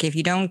important. Like, if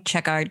you don't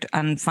check out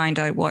and find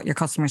out what your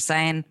customer's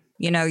saying,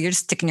 you're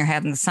just sticking your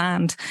head in the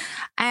sand.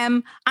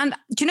 And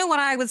do you know what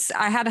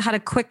I had a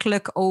quick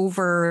look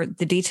over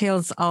the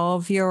details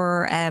of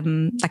your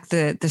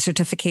the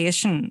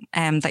certification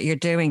that you're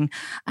doing.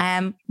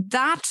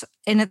 That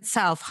in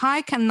itself,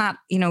 how can that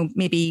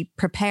maybe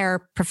prepare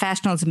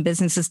professionals and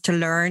businesses to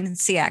learn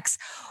CX?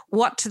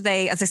 What do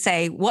they, as I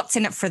say, what's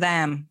in it for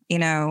them?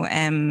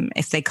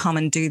 If they come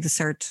and do the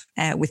cert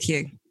with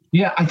you.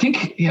 Yeah, I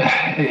think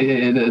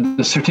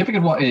the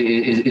certificate one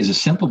is a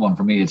simple one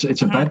for me.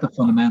 It's about the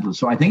fundamentals.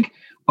 So I think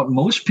what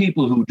most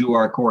people who do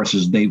our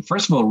courses, they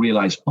first of all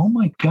realize, oh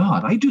my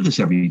God, I do this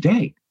every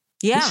day.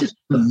 Yeah, this is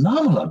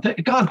phenomenal.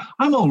 God,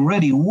 I'm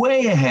already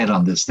way ahead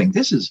on this thing.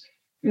 This is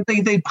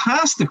they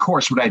pass the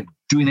course without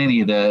doing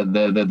any of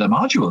the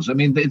modules. I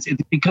mean, it's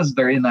because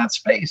they're in that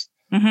space.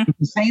 Mm-hmm. At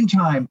the same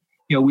time,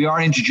 we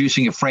are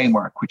introducing a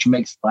framework which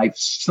makes life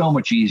so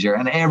much easier,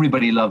 and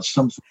everybody loves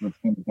some sort of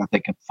framework that they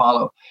can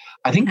follow.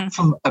 I think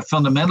from a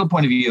fundamental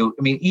point of view,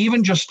 I mean,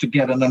 even just to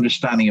get an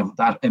understanding of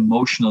that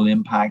emotional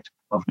impact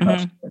of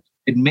customers,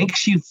 it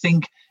makes you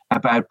think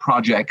about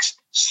projects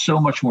so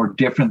much more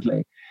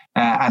differently.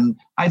 And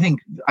I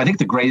think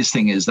the greatest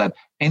thing is that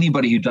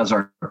anybody who does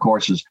our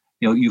courses,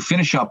 you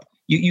finish up,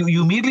 you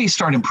immediately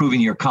start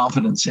improving your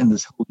confidence in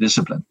this whole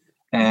discipline.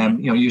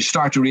 You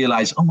start to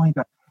realize, oh my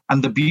God.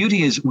 And the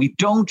beauty is we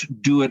don't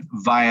do it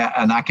via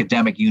an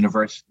academic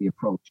university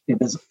approach. It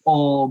is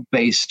all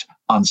based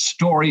on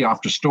story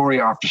after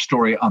story after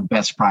story on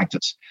best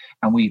practice.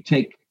 And we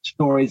take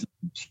stories of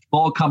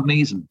small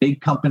companies and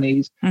big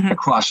companies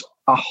across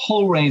a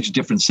whole range of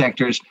different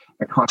sectors,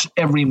 across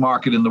every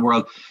market in the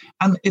world.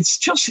 And it's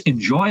just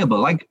enjoyable.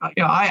 Like,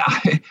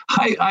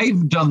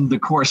 I've done the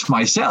course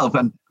myself,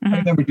 and I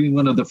remember doing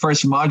one of the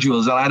first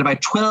modules, and I had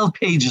about 12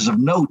 pages of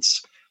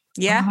notes.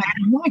 Yeah.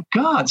 Oh my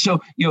God.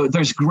 So,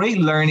 there's great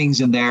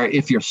learnings in there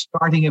if you're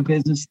starting a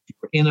business, if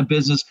you're in a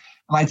business.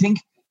 And I think,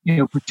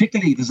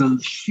 particularly there's a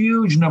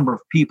huge number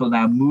of people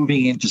now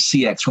moving into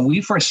CX. When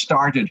we first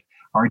started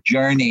our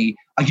journey,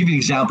 I'll give you an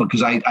example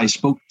because I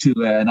spoke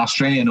to an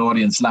Australian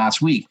audience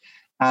last week.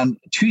 And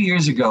 2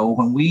 years ago,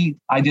 when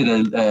I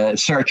did a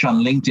search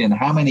on LinkedIn,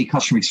 how many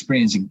customer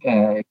experience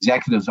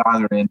executives are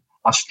there in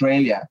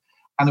Australia?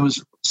 And it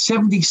was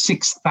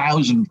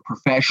 76,000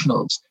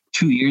 professionals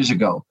 2 years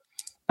ago.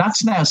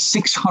 That's now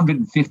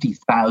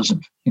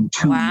 650,000 in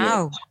 2 years.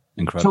 Wow.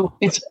 Incredible. So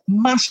it's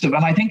massive.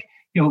 And I think,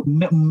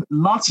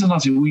 lots and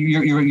lots of,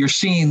 you're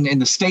seeing in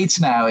the States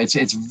now,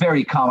 it's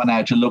very common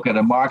now to look at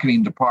a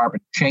marketing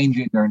department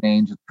changing their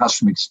name to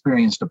customer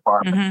experience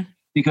department,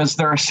 because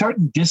there are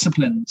certain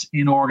disciplines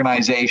in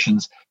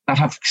organizations that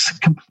have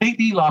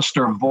completely lost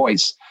their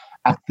voice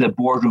at the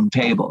boardroom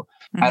table.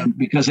 And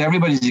because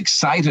everybody's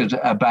excited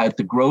about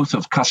the growth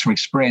of customer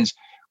experience,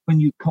 when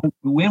you go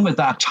in with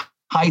that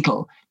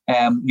title,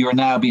 you're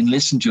now being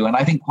listened to. And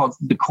I think what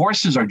the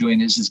courses are doing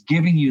is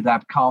giving you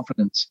that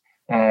confidence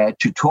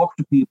to talk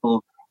to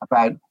people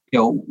about,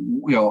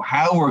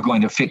 how we're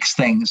going to fix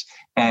things,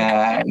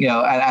 and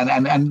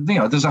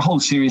there's a whole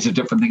series of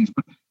different things.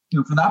 But,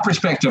 from that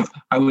perspective,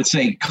 I would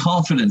say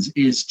confidence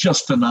is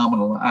just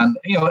phenomenal. And,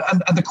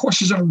 and the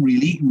courses are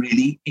really,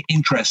 really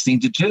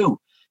interesting to do.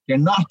 You're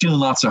not doing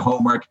lots of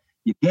homework.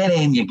 You get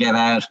in, you get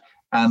out.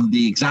 And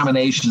the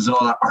examinations and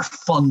all that are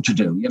fun to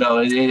do.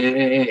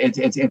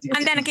 It's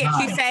and then again,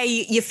 if you say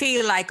you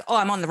feel like,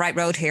 I'm on the right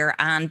road here,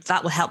 and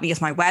that will help me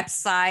with my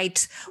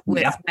website,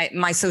 with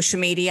my social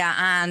media,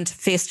 and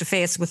face to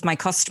face with my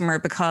customer,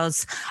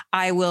 because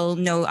I will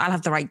know I'll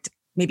have the right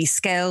maybe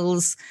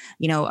skills,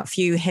 a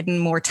few hidden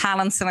more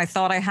talents than I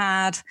thought I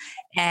had.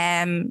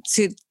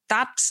 So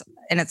that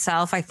in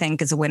itself, I think,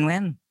 is a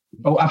win-win.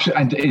 Oh,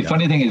 absolutely. And the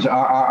funny thing is,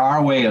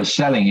 our way of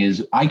selling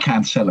is, I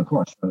can't sell a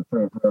course for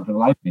the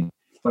life of me.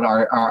 but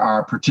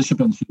our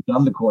participants who've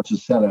done the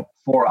courses set it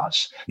for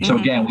us. So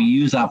again, we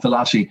use that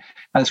philosophy.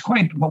 And it's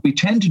quite, what we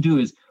tend to do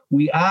is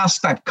we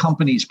ask that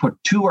companies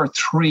put 2 or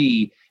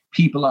 3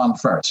 people on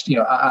first,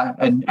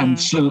 and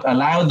so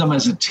allow them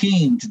as a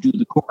team to do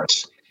the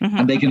course,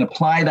 and they can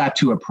apply that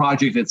to a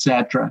project,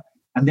 etc.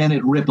 And then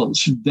it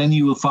ripples. Then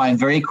you will find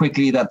very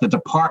quickly that the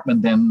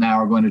department then now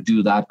are going to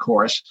do that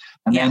course.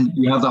 And then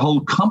you have the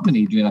whole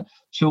company doing it.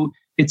 So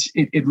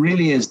it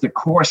really is, the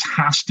course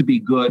has to be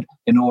good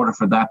in order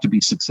for that to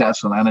be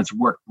successful. And it's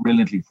worked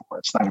brilliantly for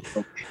us, that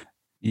approach.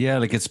 Yeah,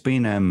 like it's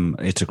been,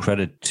 it's a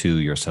credit to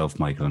yourself,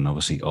 Michael, and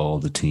obviously all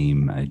the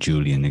team,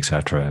 Julian,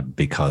 etc.,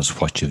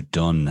 because what you've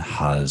done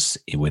has,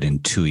 within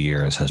 2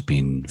 years, has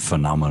been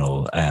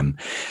phenomenal. And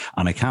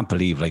I can't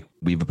believe, like,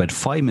 we've about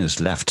 5 minutes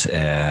left.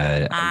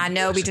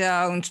 No, we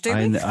don't. Do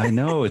we? I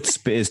know it's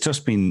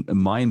just been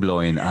mind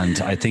blowing,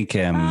 and I think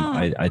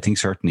I think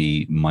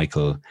certainly,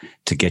 Michael,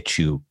 to get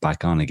you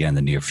back on again in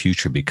the near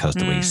future, because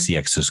the way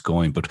CX is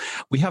going. But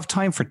we have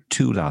time for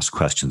 2 last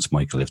questions,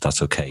 Michael, if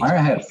that's okay.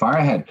 Fire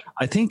ahead.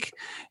 I think,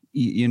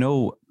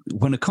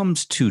 when it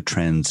comes to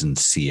trends in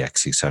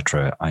CX,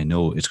 etc., I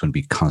know it's going to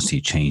be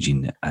constantly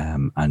changing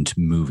and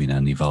moving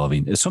and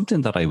evolving. It's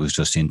something that I was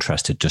just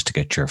interested just to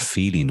get your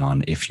feeling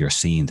on, if you're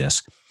seeing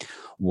this,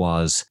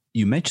 was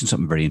you mentioned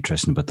something very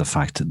interesting about the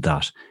fact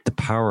that the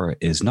power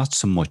is not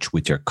so much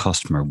with your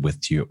customer,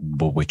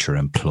 but with your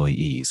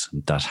employees,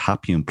 that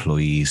happy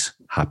employees,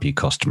 happy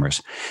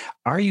customers.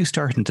 Are you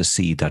starting to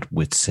see that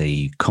with,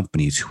 say,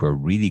 companies who are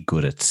really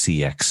good at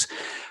CX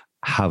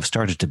have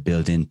started to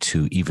build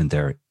into even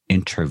their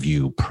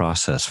interview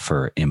process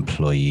for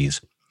employees,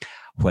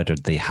 whether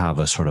they have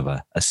a sort of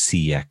a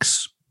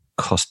CX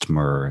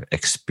customer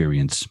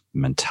experience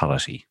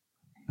mentality?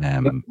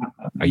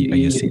 Are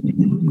you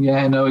seeing?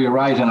 Yeah, no, you're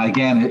right. And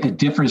again, it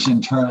differs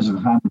in terms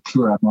of how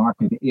mature our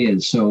market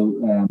is. So,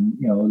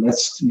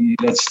 let's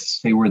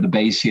say we're the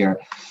base here.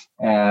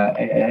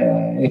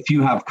 If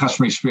you have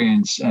customer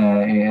experience, you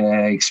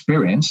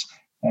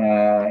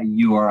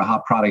are a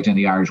hot product in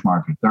the Irish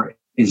market. There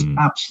is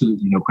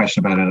absolutely no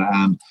question about it.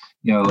 And,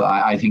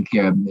 I think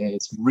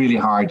it's really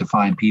hard to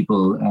find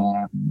people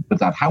with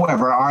that.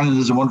 However, Ireland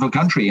is a wonderful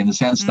country in the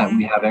sense that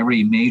we have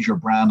every major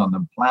brand on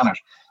the planet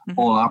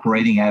all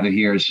operating out of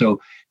here. So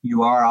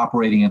you are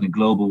operating in a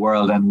global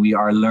world, and we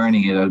are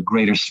learning at a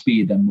greater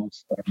speed than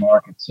most other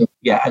markets. So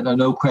yeah,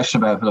 no question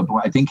about it, Philip.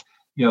 I think,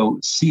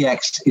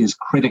 CX is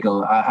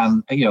critical.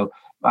 And,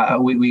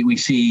 we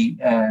see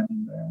a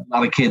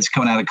lot of kids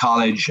coming out of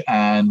college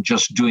and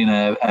just doing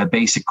a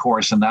basic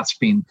course, and that's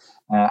been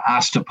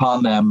asked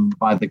upon them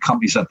by the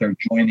companies that they're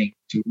joining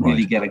to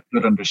really get a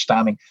good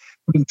understanding.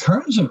 But in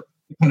terms of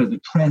kind of the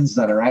trends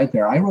that are out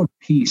there, I wrote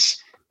a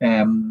piece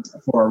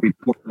for a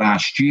report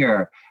last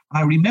year.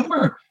 I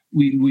remember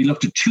we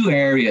looked at 2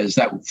 areas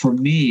that, for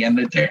me, and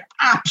that they're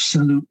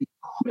absolutely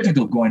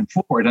critical going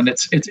forward. And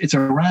it's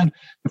around,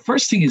 the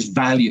first thing is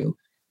value.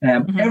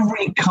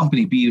 Every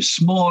company, be you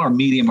small or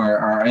medium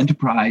or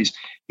enterprise,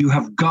 you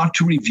have got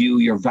to review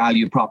your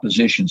value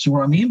proposition. So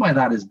what I mean by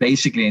that is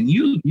basically, and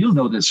you'll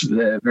know this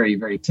very,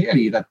 very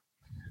clearly, that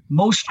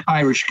most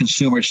Irish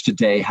consumers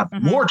today have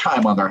more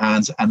time on their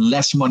hands and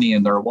less money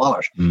in their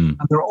wallet. And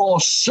they're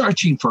all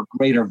searching for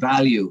greater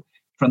value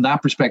from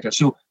that perspective.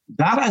 So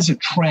that as a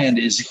trend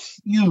is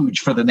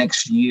huge for the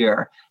next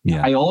year.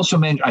 Yeah. I also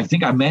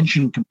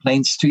mentioned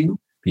complaints to you.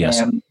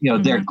 Yes.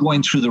 They're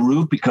going through the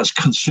roof because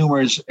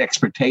consumers'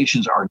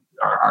 expectations are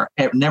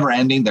never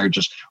ending. They're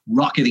just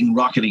rocketing.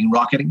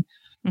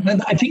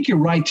 And I think you're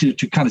right to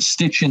kind of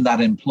stitch in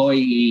that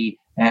employee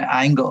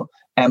angle.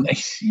 A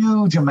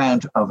huge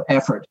amount of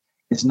effort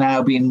is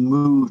now being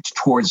moved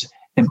towards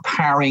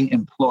empowering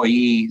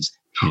employees,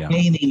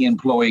 training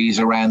employees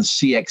around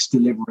CX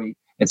delivery,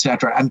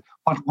 etc. And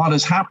what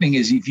is happening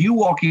is, if you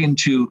walk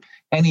into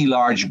any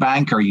large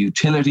bank or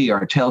utility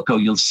or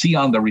telco, you'll see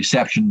on the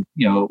reception,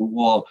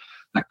 wall,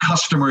 that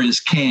customer is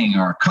king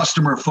or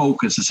customer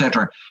focus,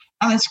 etc.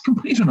 And it's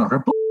complete and utter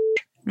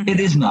bullshit. It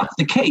is not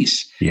the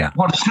case. Yeah.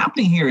 What is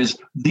happening here is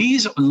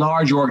these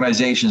large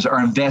organizations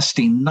are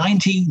investing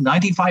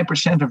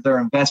 95% of their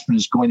investment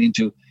is going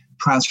into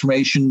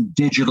transformation,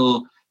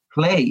 digital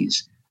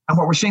plays. And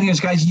what we're saying here is,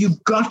 guys,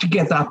 you've got to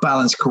get that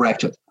balance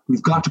corrected.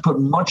 We've got to put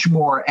much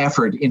more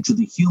effort into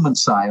the human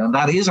side, and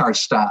that is our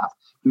staff.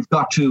 We've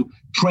got to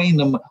train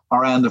them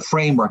around the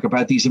framework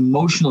about these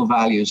emotional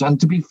values. And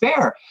to be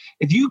fair,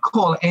 if you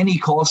call any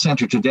call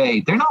center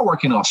today, they're not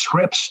working off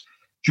scripts.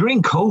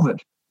 During COVID,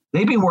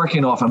 they've been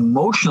working off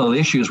emotional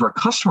issues where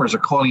customers are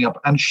calling up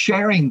and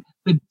sharing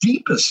the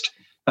deepest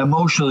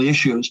emotional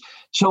issues.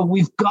 So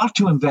we've got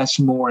to invest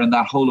more in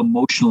that whole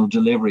emotional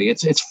delivery.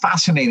 It's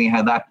fascinating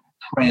how that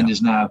trend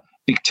is now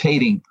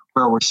dictating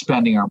where we're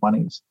spending our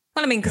monies.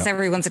 Well, I mean, because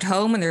everyone's at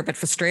home and they're a bit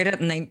frustrated,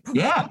 and they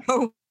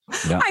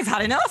I've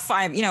had enough.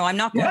 I'm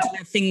not going to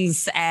let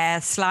things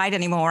slide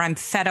anymore. I'm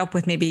fed up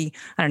with maybe,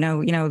 I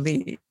don't know,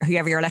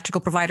 whoever your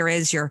electrical provider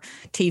is, your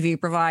TV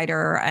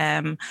provider,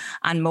 and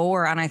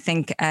more. And I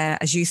think,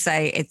 as you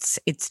say,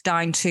 it's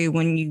down to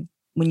when you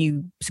when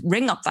you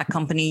ring up that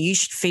company, you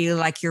should feel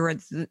like you're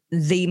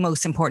the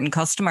most important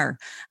customer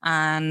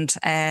and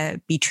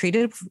be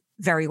treated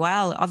very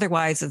well.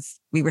 Otherwise, as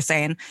we were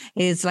saying,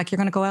 is like you're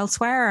going to go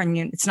elsewhere, and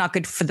it's not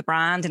good for the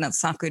brand, and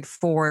it's not good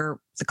for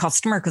the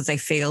customer because they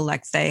feel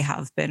like they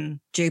have been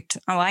duped.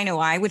 Oh, I know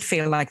I would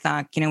feel like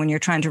that, when you're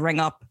trying to ring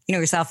up,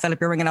 yourself, Philip,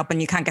 you're ringing up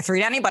and you can't get through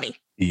to anybody.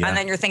 Yeah, and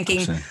then you're thinking,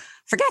 absolutely.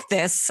 Forget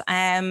this.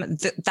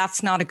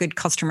 That's not a good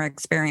customer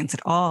experience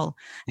at all.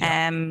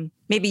 Yeah.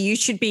 Maybe you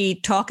should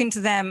be talking to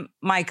them,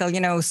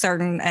 Michael,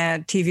 certain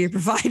TV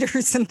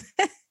providers and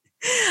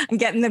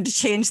getting them to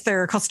change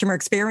their customer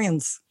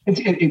experience.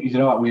 You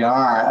know what we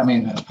are. I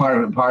mean, as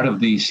part of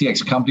the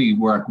CX company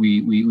work,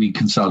 we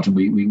consult and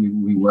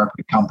we work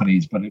with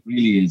companies, but it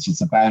really is.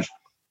 It's about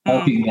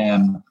helping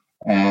them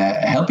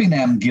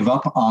give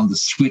up on the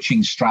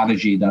switching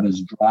strategy that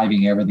is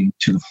driving everything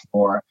to the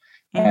floor.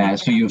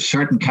 So you have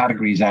certain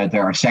categories out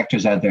there, or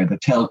sectors out there, the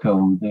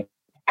telco, the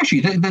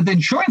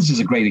insurance is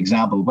a great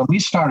example. When we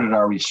started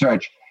our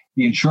research,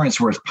 the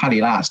insurance was paddy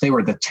last. They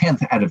were the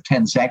 10th out of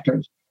 10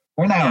 sectors.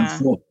 They're now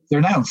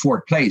in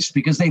fourth place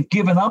because they've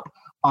given up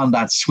on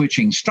that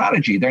switching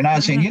strategy. They're now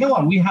saying, you know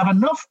what, we have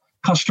enough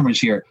customers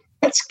here.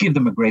 Let's give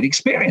them a great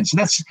experience.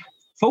 Let's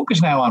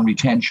focus now on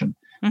retention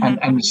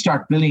and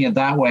start building it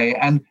that way.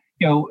 And,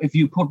 if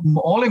you put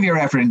all of your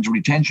effort into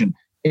retention,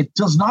 it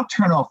does not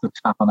turn off the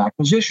tap on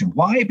acquisition.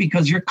 Why?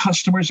 Because your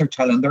customers are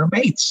telling their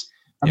mates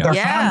and their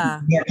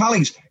friends, their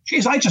colleagues,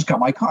 geez, I just got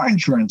my car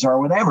insurance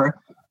or whatever,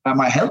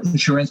 my health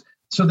insurance.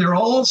 So they're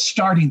all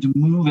starting to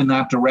move in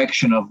that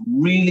direction of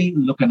really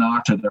looking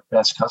after their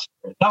best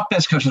customers. Not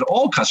best customers,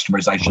 all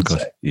customers, I should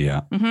say.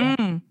 Yeah.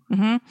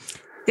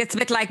 It's a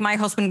bit like my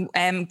husband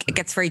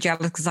gets very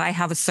jealous because I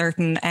have a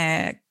certain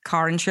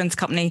car insurance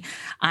company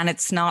and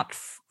it's not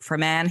for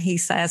men, he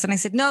says. And I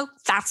said, no,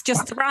 that's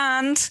just the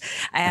brand.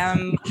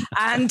 And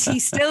he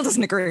still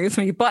doesn't agree with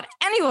me. But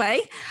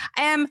anyway,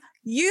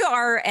 you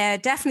are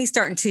definitely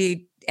starting to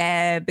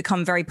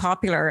become very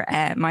popular,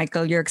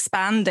 Michael. You're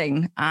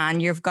expanding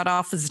and you've got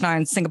offices now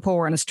in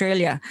Singapore and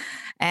Australia.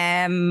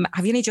 Have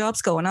you any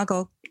jobs going? I'll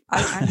go.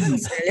 I'm in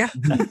Australia.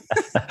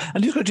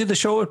 And you're going to do the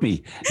show with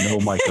me? No,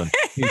 Michael.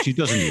 She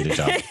doesn't need a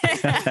job.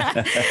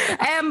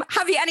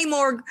 Have you any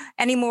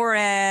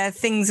more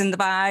things in the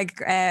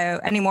bag?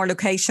 Any more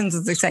locations,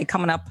 as they say,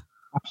 coming up?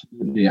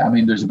 Absolutely. I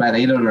mean, there's about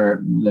 8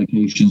 other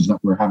locations that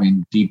we're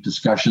having deep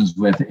discussions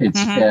with.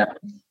 It's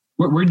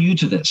we're new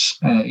to this,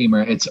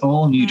 Emer. It's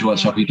all new to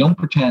us. So we don't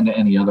pretend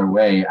any other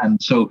way.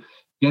 And so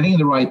getting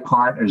the right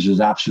partners is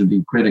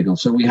absolutely critical.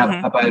 So we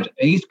have about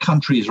 8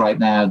 countries right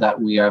now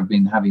that we have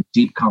been having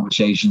deep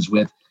conversations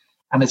with.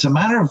 And it's a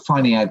matter of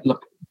finding out,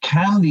 look,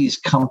 can these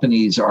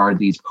companies or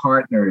these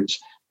partners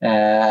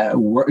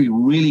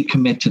really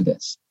commit to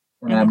this?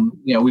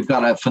 We've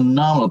got a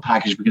phenomenal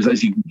package because,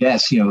 as you can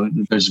guess,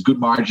 there's good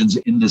margins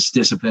in this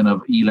discipline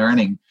of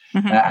e-learning.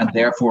 And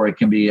therefore, it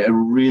can be a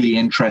really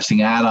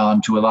interesting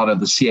add-on to a lot of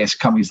the CX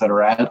companies that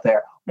are out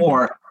there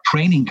or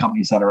training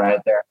companies that are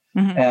out there.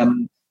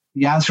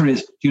 The answer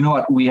is, you know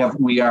what,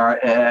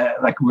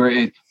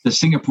 the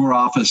Singapore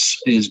office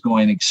is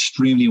going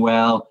extremely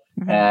well.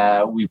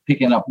 We're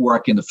picking up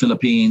work in the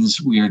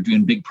Philippines. We are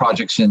doing big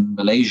projects in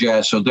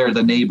Malaysia. So they're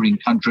the neighboring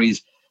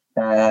countries.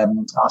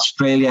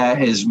 Australia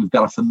we've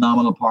got a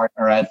phenomenal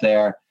partner out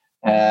there.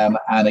 And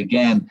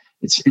again,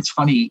 it's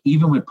funny,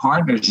 even with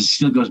partners, it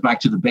still goes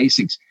back to the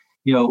basics.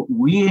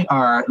 We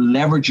are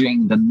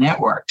leveraging the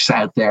networks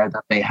out there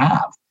that they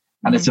have.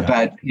 And it's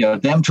about,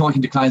 them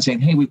talking to clients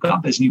saying, hey, we've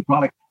got this new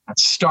product, and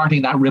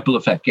starting that ripple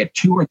effect. Get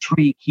 2 or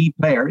 3 key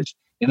players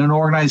in an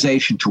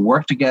organization to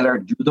work together,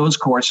 do those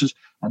courses,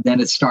 and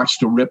then it starts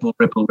to ripple.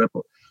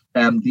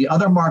 The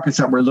other markets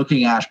that we're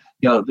looking at,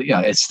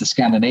 it's the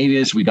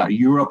Scandinavians. We got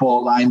Europe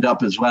all lined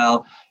up as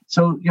well.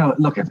 So,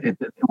 look,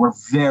 we're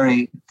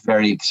very,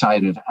 very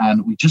excited,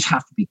 and we just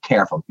have to be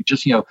careful. We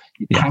just, you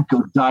can't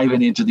go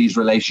diving into these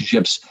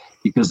relationships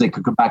because they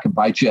could come back and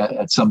bite you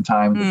at some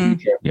time in the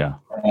future. Yeah.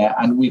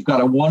 And we've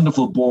got a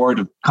wonderful board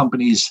of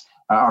companies,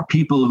 our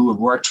people who have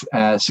worked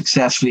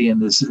successfully in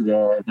this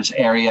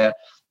area.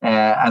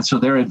 And so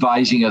they're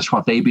advising us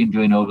what they've been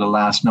doing over the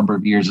last number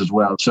of years as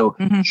well. So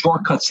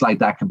shortcuts like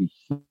that can be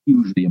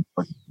hugely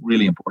important,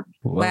 really important.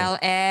 Well,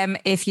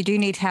 if you do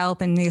need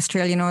help in the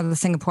Australian or the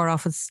Singapore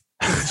office,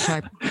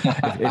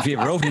 if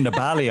you're opening the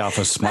Bali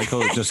office,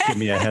 Michael, just give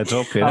me a heads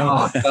up.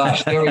 Oh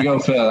gosh, there we go,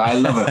 Phil. I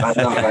love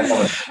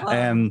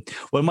it.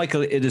 Well,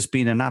 Michael, it has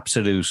been an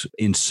absolute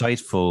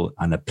insightful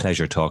and a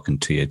pleasure talking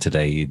to you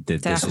today.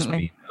 This has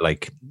been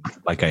like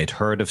I had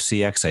heard of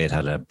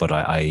CX, but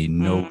I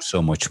know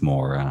so much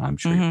more. I'm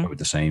sure you're probably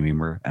the same,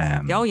 Emer.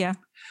 Oh yeah.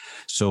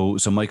 So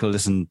Michael,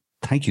 listen,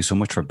 thank you so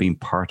much for being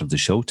part of the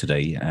show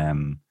today.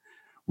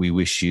 We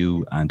wish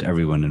you and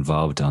everyone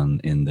involved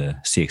in the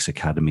CX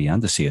Academy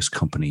and the CX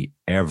company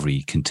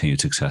every continued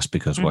success,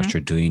 because what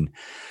you're doing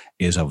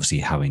is obviously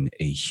having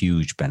a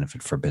huge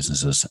benefit for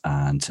businesses,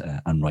 and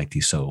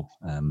rightly so.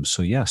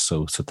 So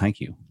thank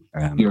you.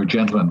 You're a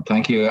gentleman.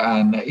 Thank you.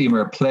 And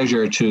Emer,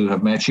 pleasure to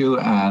have met you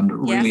and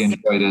really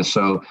enjoyed it.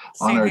 So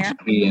honored to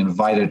be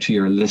invited to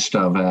your list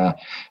of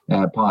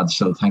pods.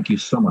 So thank you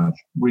so much.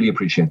 Really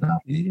appreciate that.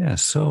 Yeah.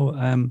 So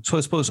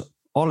I suppose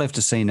all I have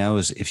to say now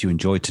is if you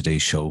enjoyed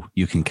today's show,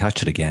 you can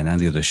catch it again. And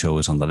the other show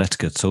is on the Let's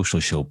Get Social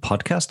Show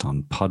podcast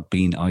on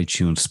Podbean,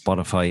 iTunes,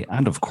 Spotify,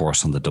 and of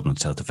course on the Dublin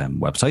South FM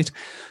website.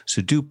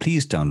 So do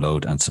please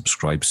download and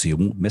subscribe so you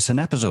won't miss an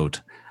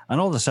episode. And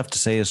all that's left to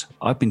say is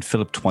I've been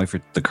Philip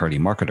Twyford, the Curly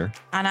Marketer.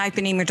 And I've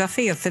been Emer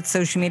Duffy of Fit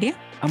Social Media.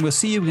 And we'll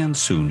see you again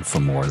soon for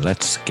more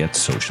Let's Get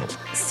Social.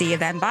 See you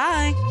then.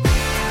 Bye.